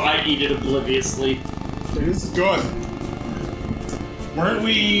 Yeah, so I eat it obliviously. This is good. Weren't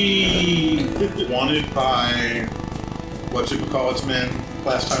we wanted by what's-it-call-its men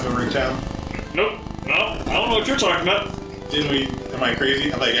last time we were in town? Nope. No, I don't know what you're talking about. Didn't we? Am I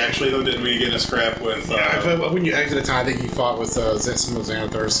crazy? Like, actually, though, didn't we get in a scrap with... But when you exited town, I think you fought with some of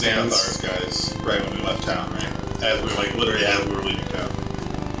Xanathar's guys right when we left town, right? Literally as we were leaving town.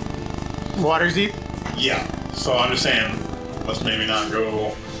 Waterdeep? Yeah. So I'm just saying, let's maybe not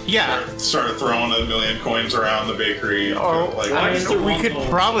go... Yeah. Start throwing a million coins around the bakery. Or, we could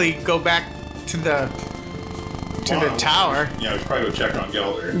probably go back to the tower. Yeah, we should probably go check on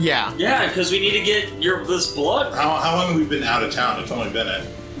Gelder. Yeah. Yeah, because we need to get this blood. How long have we been out of town? It's only been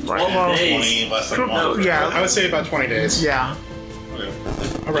 20 less than a month. Yeah. I would say about 20 days. Yeah. Okay.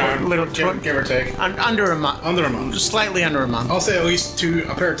 Around, give or take. Under a month. Under a month. Slightly under a month. I'll say at least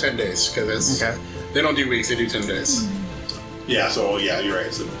a pair of 10 days, because they don't do weeks, they do 10 days. Yeah, so you're right.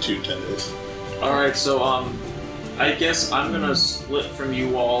 It's 10 days. Alright, so I guess I'm gonna split from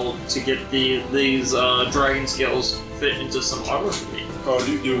you all to get these dragon scales fit into some armor for me. Oh,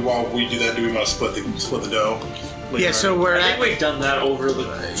 while we do that, do we want to split the dough? Yeah, so we're I think we've done that over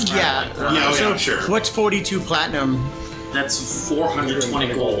the... so sure. What's 42 platinum? That's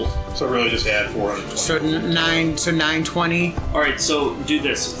 420 gold. So really just add 420. So 920. Alright, so do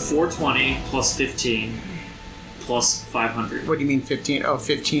this. 420 plus 15 plus 500. What do you mean 15? Oh,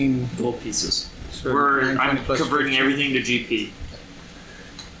 15 gold pieces. So I'm converting 15. everything to GP.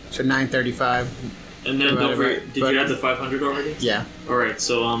 So 935. And then did you add the 500 already? Yeah. Alright,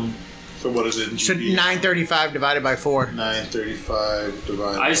 so So what is it in GP? So 935 divided by 4. 935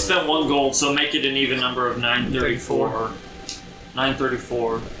 divided by... I spent 1 gold, so make it an even number of 934.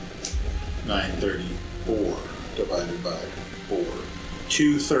 934. 934 divided by 4.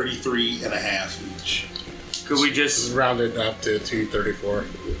 233 and a half each. Could we just round it up to 234?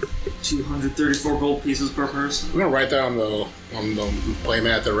 234 gold pieces per person? We're gonna write that on the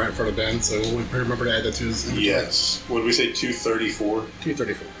playmat at the right front of Ben, so we'll remember to add that to his inventory. Yes. What did we say? 234.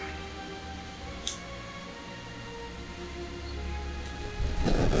 234.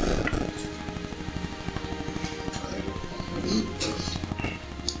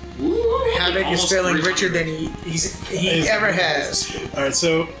 Havoc is feeling richer than he ever has. Alright,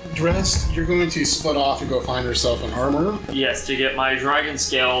 so dressed, you're going to split off and go find yourself an armor. Yes, to get my dragon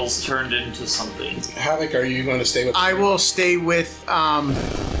scales turned into something. Havoc, are you going to stay with... I will stay with the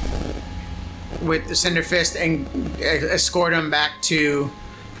Cinderfist and escort him back to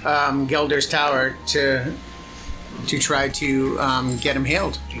Gelder's tower to try to get him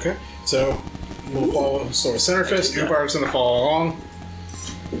healed. Okay, so we'll follow. So Cinderfist, Ubark's going to follow along.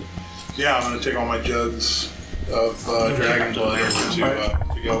 Yeah, I'm going to take all my jugs of dragon blood over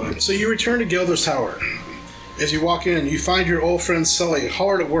to Gelder. So you return to Gelder's tower. As you walk in, you find your old friend Sully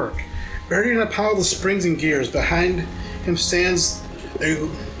hard at work. Buried in a pile of springs and gears, behind him stands the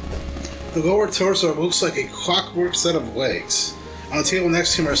lower torso of what looks like a clockwork set of legs. On the table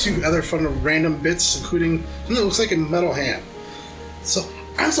next to him are 2 other fun of random bits, including something that looks like a metal hand. So,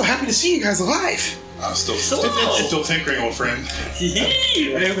 I'm so happy to see you guys alive! I'm still tinkering, old friend.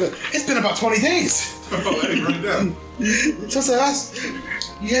 It's been about 20 days! I didn't run it down. Since the last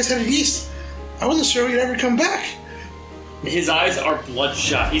you guys headed east, I wasn't sure you'd ever come back. His eyes are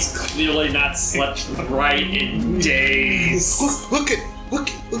bloodshot. He's clearly not slept right in days. Look!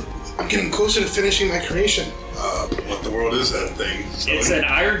 I'm getting closer to finishing my creation. What the world is that thing? It's an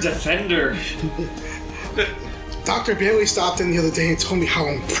Iron Defender. Dr. Bailey stopped in the other day and told me how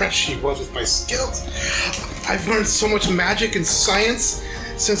impressed she was with my skills. I've learned so much magic and science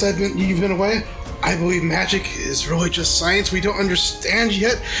since you've been away. I believe magic is really just science we don't understand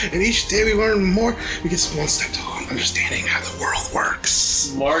yet, and each day we learn more, we get one step to understanding how the world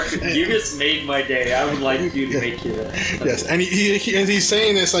works. Mark, you just made my day. I would like you to make you that. Yes, and as he's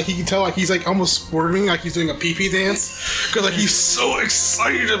saying this, like, you can tell, like, he's like almost squirming, like he's doing a pee-pee dance, because like he's so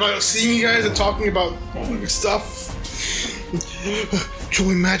excited about seeing you guys and talking about stuff.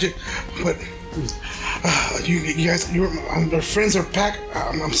 Truly magic, but you guys, our friends are back.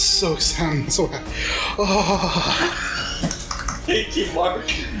 I'm so happy. Thank you, Mark.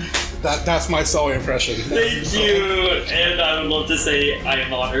 That's my Sully impression. Thank you, and I would love to say I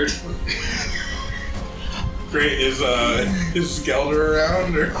am honored. Great. Is Gelder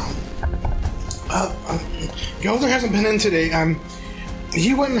around? Or? Gelder hasn't been in today.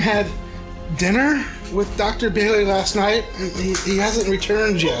 He went and had dinner with Dr. Bailey last night, and he hasn't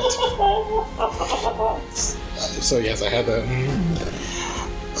returned yet. So yes, I had that.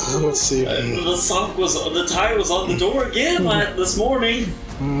 Let's see. The tide was on the door again this morning.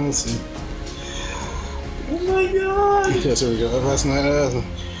 Let's see. Oh my god! Yes, there we go. Last night,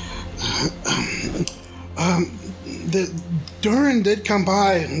 Duran did come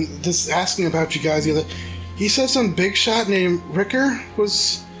by just asking about you guys the other. He said some big shot named Ricker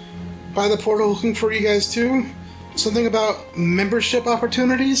was by the portal looking for you guys too. Something about membership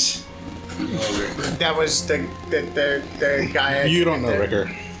opportunities. That was the guy. You don't know Ricker.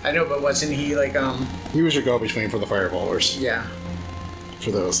 I know, but wasn't he like He was your go-between for the Fireballers. Yeah.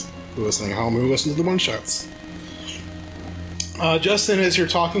 For those who are listening at home, who listen to the one-shots. Justin, as you're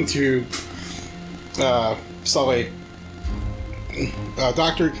talking to Sully,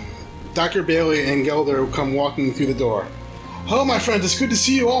 Dr. Bailey and Gelder come walking through the door. Hello, my friends. It's good to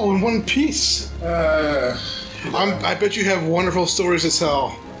see you all in one piece. I bet you have wonderful stories to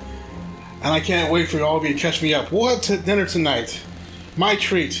tell. And I can't wait for all of you to catch me up. We'll have dinner tonight. My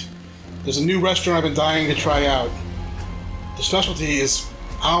treat. There's a new restaurant I've been dying to try out. The specialty is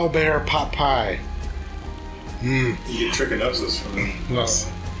owlbear pot pie. You get trichinosis from them. Yes.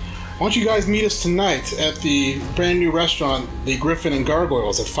 Why don't you guys meet us tonight at the brand new restaurant, the Griffin and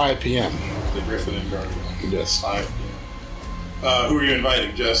Gargoyles, at 5 p.m. The Griffin and Gargoyles. Yes. 5 p.m. Who are you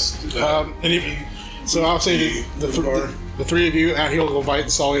inviting? Just... so I'll say the three of you, and he'll invite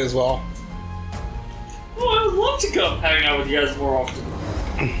Sully as well. Oh, I would love to come hang out with you guys more often.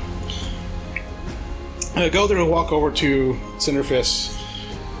 Gelder will walk over to Cinderfist.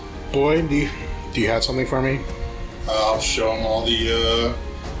 Boy, do you have something for me? I'll show him all the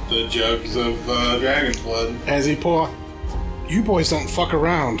jugs of dragon blood. As he pull out, you boys don't fuck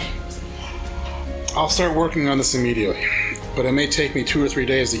around. I'll start working on this immediately, but it may take me 2 or 3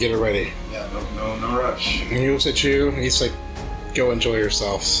 days to get it ready. Yeah, no rush. And he looks at you, and he's like, go enjoy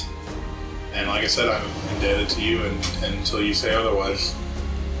yourselves. And like I said, I'm indebted to you until you say otherwise.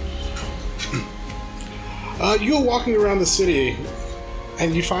 You're walking around the city,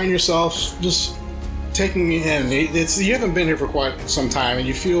 and you find yourself just taking it in. You haven't been here for quite some time, and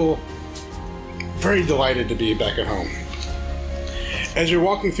you feel very delighted to be back at home. As you're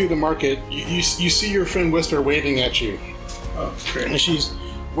walking through the market, you see your friend Whisper waving at you. Oh, great. And she's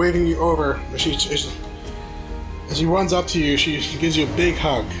waving you over. As she runs up to you, she gives you a big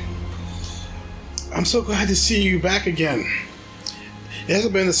hug. I'm so glad to see you back again. It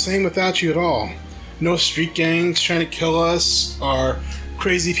hasn't been the same without you at all. No street gangs trying to kill us, or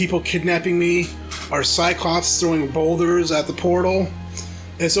crazy people kidnapping me, or Cyclops throwing boulders at the portal.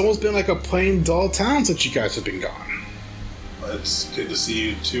 It's almost been like a plain dull town since you guys have been gone. Well, it's good to see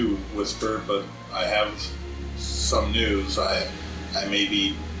you too, Whisper, but I have some news. I may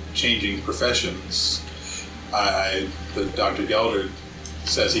be changing professions. The Dr. Gelder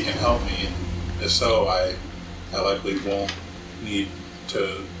says he can help me, and if so, I likely won't need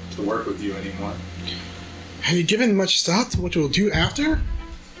to work with you anymore. Have you given much thought to what you'll do after?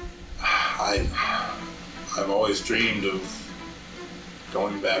 I've always dreamed of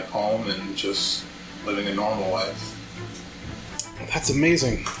going back home and just living a normal life. That's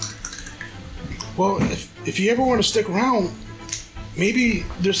amazing. Well, if you ever want to stick around, maybe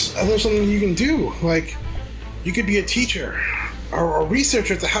there's something you can do. Like, you could be a teacher or a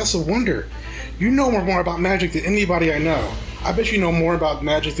researcher at the House of Wonder. You know more about magic than anybody I know. I bet you know more about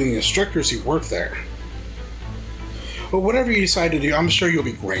magic than the instructors who work there. But whatever you decide to do, I'm sure you'll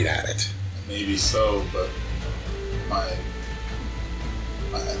be great at it. Maybe so, but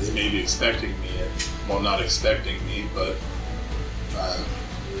they may be expecting me. Well, not expecting me, but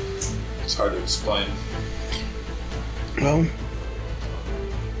it's hard to explain. Well,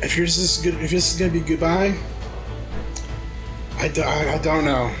 if this is gonna be goodbye, I don't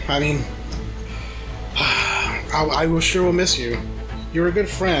know. I mean, I will sure will miss you. You're a good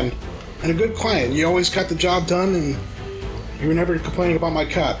friend and a good client. You always got the job done, and you were never complaining about my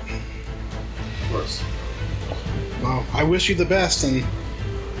cut. Of course. Well, I wish you the best, and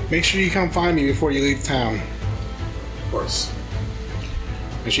make sure you come find me before you leave town. Of course.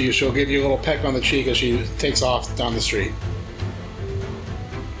 And she'll give you a little peck on the cheek as she takes off down the street.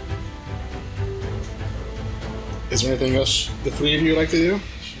 Is there anything else the three of you would like to do?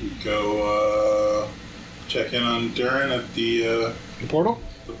 Should we go check in on Duran at the portal?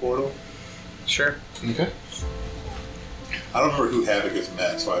 The portal? Sure. Okay. I don't remember who Havoc has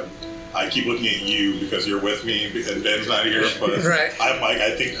met, so I keep looking at you because you're with me because Ben's not here. But right. I'm like,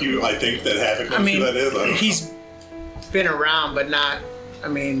 I think that Havoc knows who that is. He's been around, but not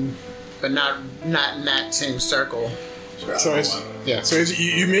in that same circle. So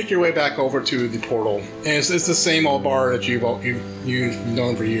you make your way back over to the portal, and it's the same old bar that you've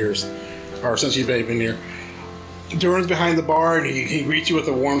known for years, or since you've been here. Duran's behind the bar, and he greets you with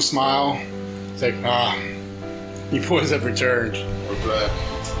a warm smile. It's like, you boys have returned. We're back.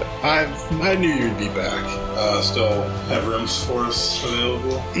 I knew you'd be back. Still have rooms for us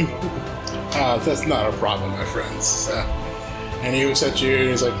available? That's not a problem, my friends. And he looks at you and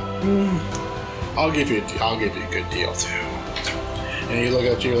he's like, I'll give you a good deal too. And he look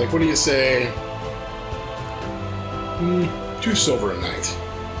at you like, what do you say? 2 silver a night.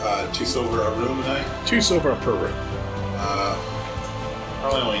 2 silver a room a night? 2 silver per room.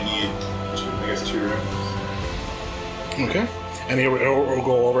 Probably only need 2 rooms. Okay. And he'll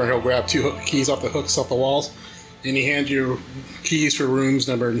go over and he'll grab 2 keys off the hooks off the walls, and he hands you keys for rooms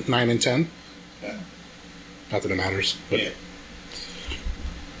number 9 and 10. Yeah. Not that it matters. But. Yeah.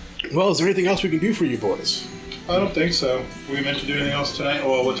 Well, is there anything else we can do for you boys? I don't think so. We meant to do anything else tonight?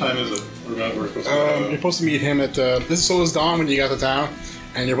 Well, what time is it? We're supposed to You're supposed to meet him at this is dawn when you got to town,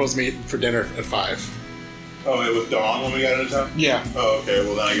 and you're supposed to meet for dinner at 5. Oh, it was dawn when we got into town? Yeah. Oh, okay.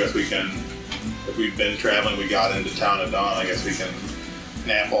 Well, then I guess we can. If we've been traveling, we got into town at dawn. I guess we can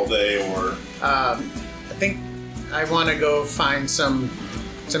nap all day, or. I think I want to go find some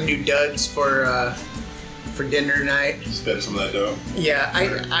new duds for dinner tonight. Spend some of that dough. Yeah,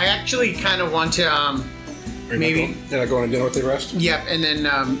 I actually kind of want to maybe. You're not going to dinner with the rest? Yep, and then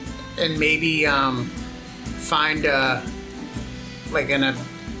and maybe find an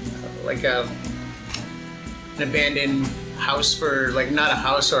abandoned house for not a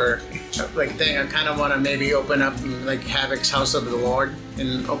house or thing. I kind of want to maybe open up Havoc's House of the Lord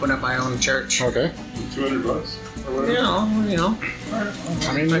and open up my own church. Okay. $200 or whatever. You know.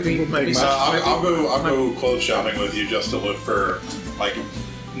 I mean, might be I'll go clothes shopping with you just to look for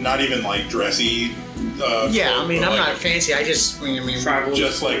not even dressy. Yeah, clothes, I mean, I'm not fancy. I just Travel.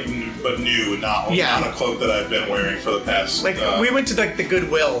 just but new, not a cloak that I've been wearing for the past. we went to the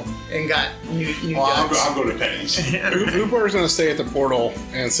Goodwill and got new duds. I'll go to Penny's. Uber's going to stay at the portal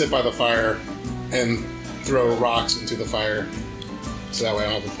and sit by the fire and throw rocks into the fire, so that way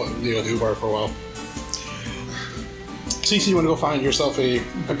I don't have to deal with Uber for a while. CC, you want to go find yourself a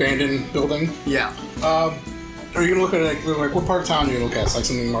abandoned building? Yeah. Are you going to look at what part of town are you going to look at?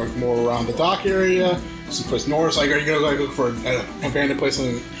 Something more around the dock area, someplace north? Are you going to look for an abandoned place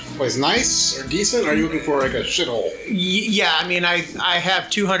nice or decent? Or are you looking for a shithole? Yeah, I mean, I have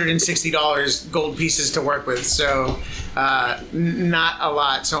 $260 gold pieces to work with, so not a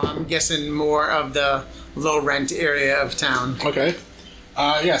lot. So I'm guessing more of the low rent area of town. Okay.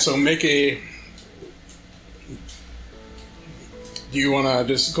 Yeah. So make a. Do you want to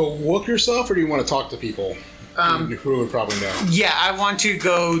just go look yourself, or do you want to talk to people who would probably know? Yeah, I want to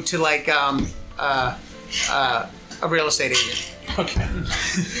go to a real estate agent. Okay.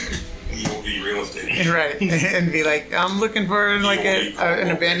 You'll be real estate. Right, and be like, I'm looking for an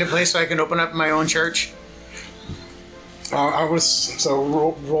abandoned place so I can open up my own church. Roll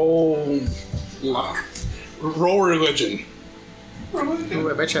religion. Ooh,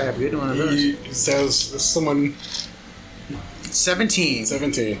 I bet you I have a good one of those. He says someone 17.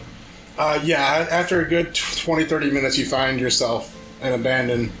 17. Yeah, after a good 20-30 minutes, you find yourself an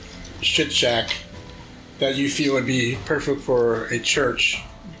abandoned shit shack that you feel would be perfect for a church.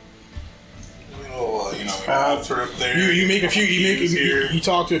 There. You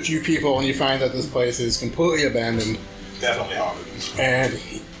talk to a few people, and you find that this place is completely abandoned. Definitely haunted. And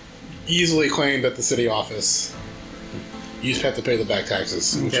easily claimed at the city office. You just have to pay the back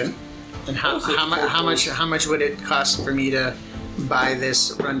taxes. Okay. And how much would it cost for me to buy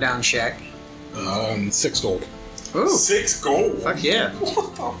this rundown shack? 6 gold. Ooh, 6 gold. fuck yeah!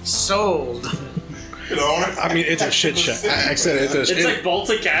 Sold. I mean, it's a shit shack. I said It's like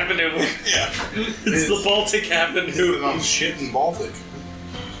Baltic Avenue. Yeah. It's the Baltic Avenue. I'm shitting Baltic.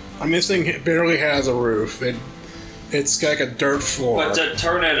 I mean, this thing barely has a roof. It's got a dirt floor. But you have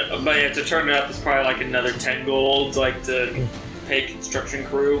to turn it up. It's probably another 10 gold, to pay construction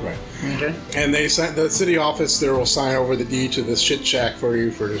crew. Right. Okay. And they sent the city office there will sign over the deed to this shit shack for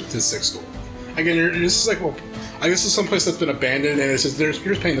you for the 6 gold. Again, this is I guess it's someplace that's been abandoned, and it's just you're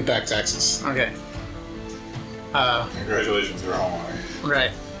just paying the back taxes. Okay. Congratulations, you're homeowner.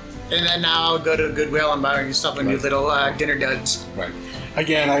 Right. And then now I'll go to Goodwill and buy yourself a new little dinner duds. Right.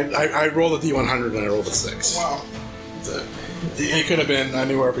 Again, I rolled a D100 and I rolled a 6. Wow. It could have been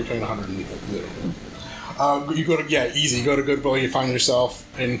anywhere between 100 and 0. You go to easy. You go to Goodwill. You find yourself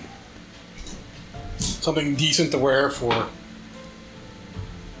in something decent to wear for.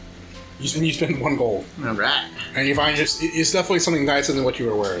 You spend 1 gold. All right. And you find it's definitely something nicer than what you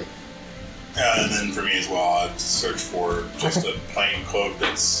were wearing. And then for me as well, I'd search for just a plain cloak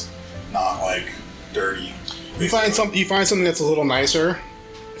that's not dirty. You find something that's a little nicer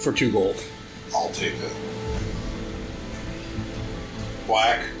for 2 gold. I'll take it.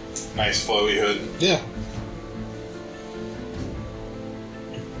 Black, nice flowy hood. Yeah.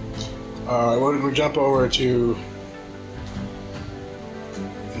 We're going to jump over to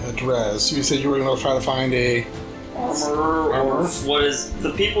Drez. You said you were going to try to find a armor. Or what is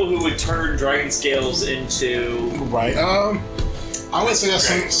the people who would turn dragon scales into? Right. I would say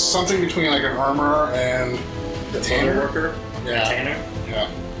that's something between like an armorer and the tanner worker. Yeah. Tanner. Yeah.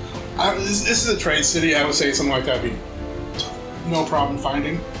 This is a trade city. I would say something like that would be no problem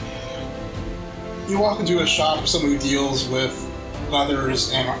finding. You walk into a shop of someone who deals with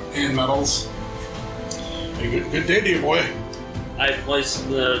leathers and metals. Hey, good day to you, boy. I placed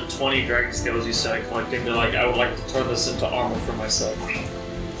the 20 dragon scales you started collecting. They're like, I would like to turn this into armor for myself.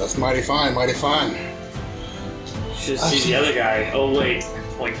 That's mighty fine, mighty fine. Should see the other guy. Oh wait,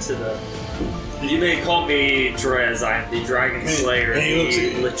 point to the. You may call me Drez. I am the Dragon Slayer,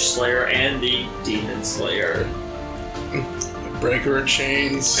 the Lich Slayer, and the Demon Slayer. Breaker of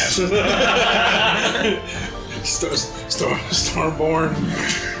chains. Stormborn.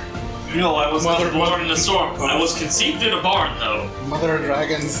 No, I was not born in a storm. I was conceived in a barn, though. Mother of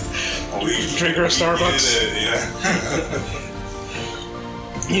dragons. Drinker of Starbucks.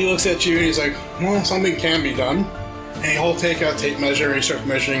 He looks at you and he's like, well, something can be done. And he'll take out a tape measure and he starts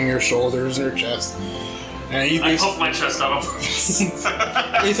measuring your shoulders and your chest. And I puff my chest out. He's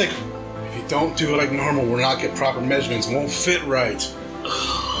like, if you don't do it like normal, we'll not get proper measurements. It won't fit right.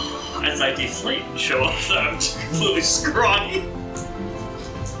 As I deflate and show off that I'm completely scrawny.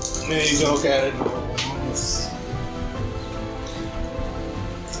 And he's gonna look at it.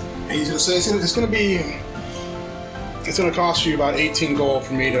 And he's gonna say, it's gonna cost you about 18 gold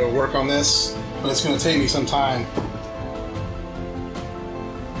for me to work on this, but it's gonna take me some time.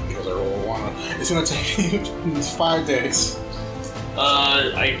 Because I roll one. It's gonna take me 5 days.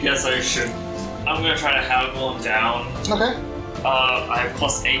 I guess I should. I'm gonna try to haggle him down. Okay. I have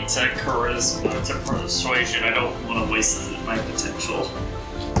 +8 to charisma, to persuasion. I don't want to waste my potential.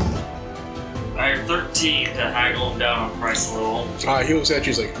 I have 13 to haggle him down on price a little. He looks at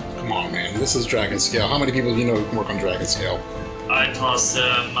you, he's like, come on, man, this is Dragon Scale. How many people do you know who can work on Dragon Scale? I toss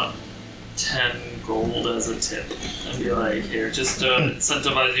him 10 gold as a tip. And be like, here, just to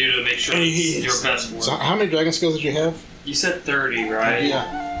incentivize you to make sure it's your best work. So how many Dragon Scales did you have? You said 30, right? Yeah.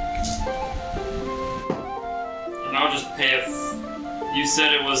 And I'll just pay you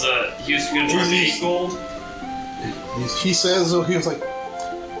said it was he was going to charge 8 gold? He says, he was like,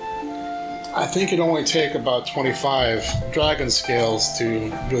 I think it'd only take about 25 dragon scales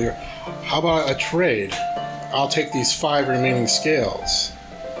to do your... How about a trade? I'll take these 5 remaining scales,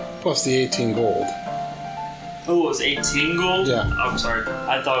 plus the 18 gold. Oh, it was 18 gold? Yeah. I'm sorry.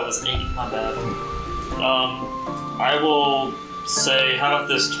 I thought it was 8. My bad. I will say, how about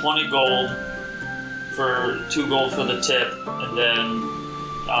this 20 gold for 2 gold for the tip, and then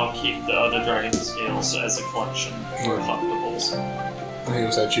I'll keep the other dragon scales as a collection for collectibles. And he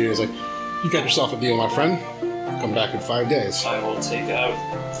looks at you and he's like, you got yourself a deal, my friend. Come back in 5 days. I will take out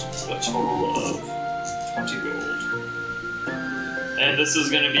a total of 20 gold. And this is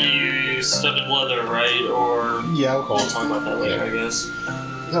going to be studded leather, right? Or yeah, we'll talk about that later, I guess.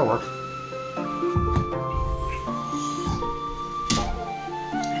 That'll work.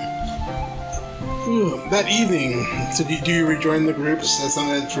 That evening, so do you rejoin the groups as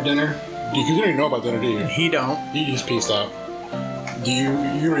something for dinner? Because you don't even know about dinner, do you? He don't. You just pieced out. Do you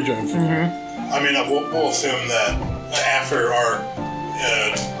rejoin for dinner? I mean, we'll assume that after our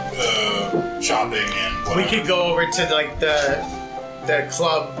shopping and whatever. We could go over to like the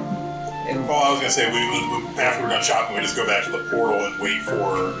club. And well, I was gonna say we after we're done shopping, we just go back to the portal and wait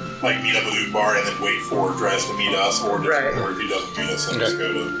for meet up with Ubar and then wait for Drez to meet us, or if he doesn't meet us, then just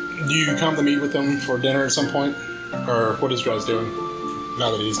go to. Do you come to meet with them for dinner at some point, or what is Drez doing now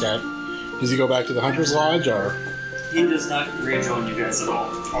that he's got? Does he go back to the Hunter's Lodge, or? He does not rejoin you guys at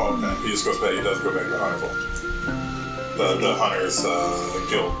all. Oh, okay. He just goes back. He does go back to the Hunter's Lodge. The Hunter's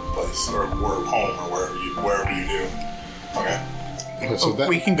guild place, or home, or wherever you do. Okay. So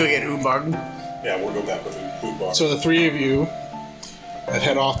we can go get Ubar. Yeah, we'll go back with Ubar. So the 3 of you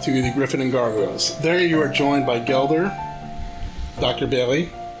head off to the Griffin and Gargoyles. There you are joined by Gelder, Dr. Bailey,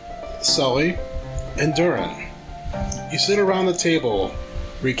 Sully, and Durin. You sit around the table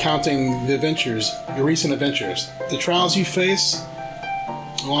recounting the adventures, your recent adventures, the trials you face,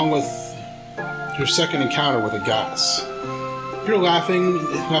 along with your second encounter with a goddess. You're laughing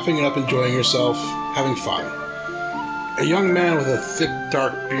it up, enjoying yourself, having fun. A young man with a thick,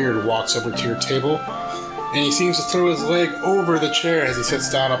 dark beard walks over to your table, and he seems to throw his leg over the chair as he sits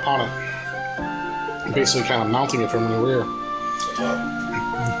down upon it, basically kind of mounting it from the rear.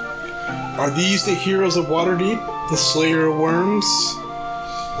 Are these the heroes of Waterdeep, the slayer of worms,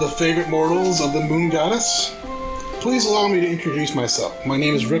 the favorite mortals of the moon goddess? Please allow me to introduce myself. My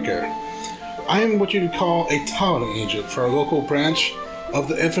name is Ricker. I am what you'd call a talent agent for a local branch of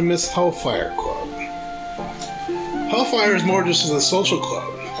the infamous Hellfire Club. Hellfire is more just as a social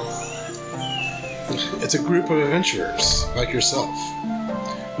club. It's a group of adventurers like yourself.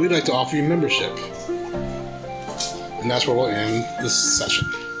 We'd like to offer you membership. And that's where we'll end this session.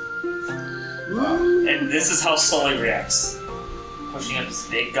 And this is how Sully reacts. Pushing up his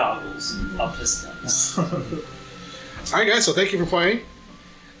big goggles up his nose. Alright guys, so thank you for playing.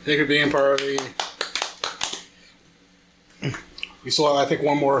 Thank you for being part of the... We still have, I think,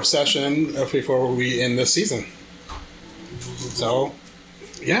 one more session before we end this season. So,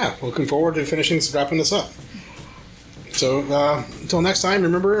 yeah, looking forward to wrapping this up. So, until next time,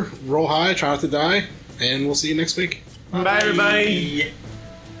 remember, roll high, try not to die, and we'll see you next week. Bye, everybody.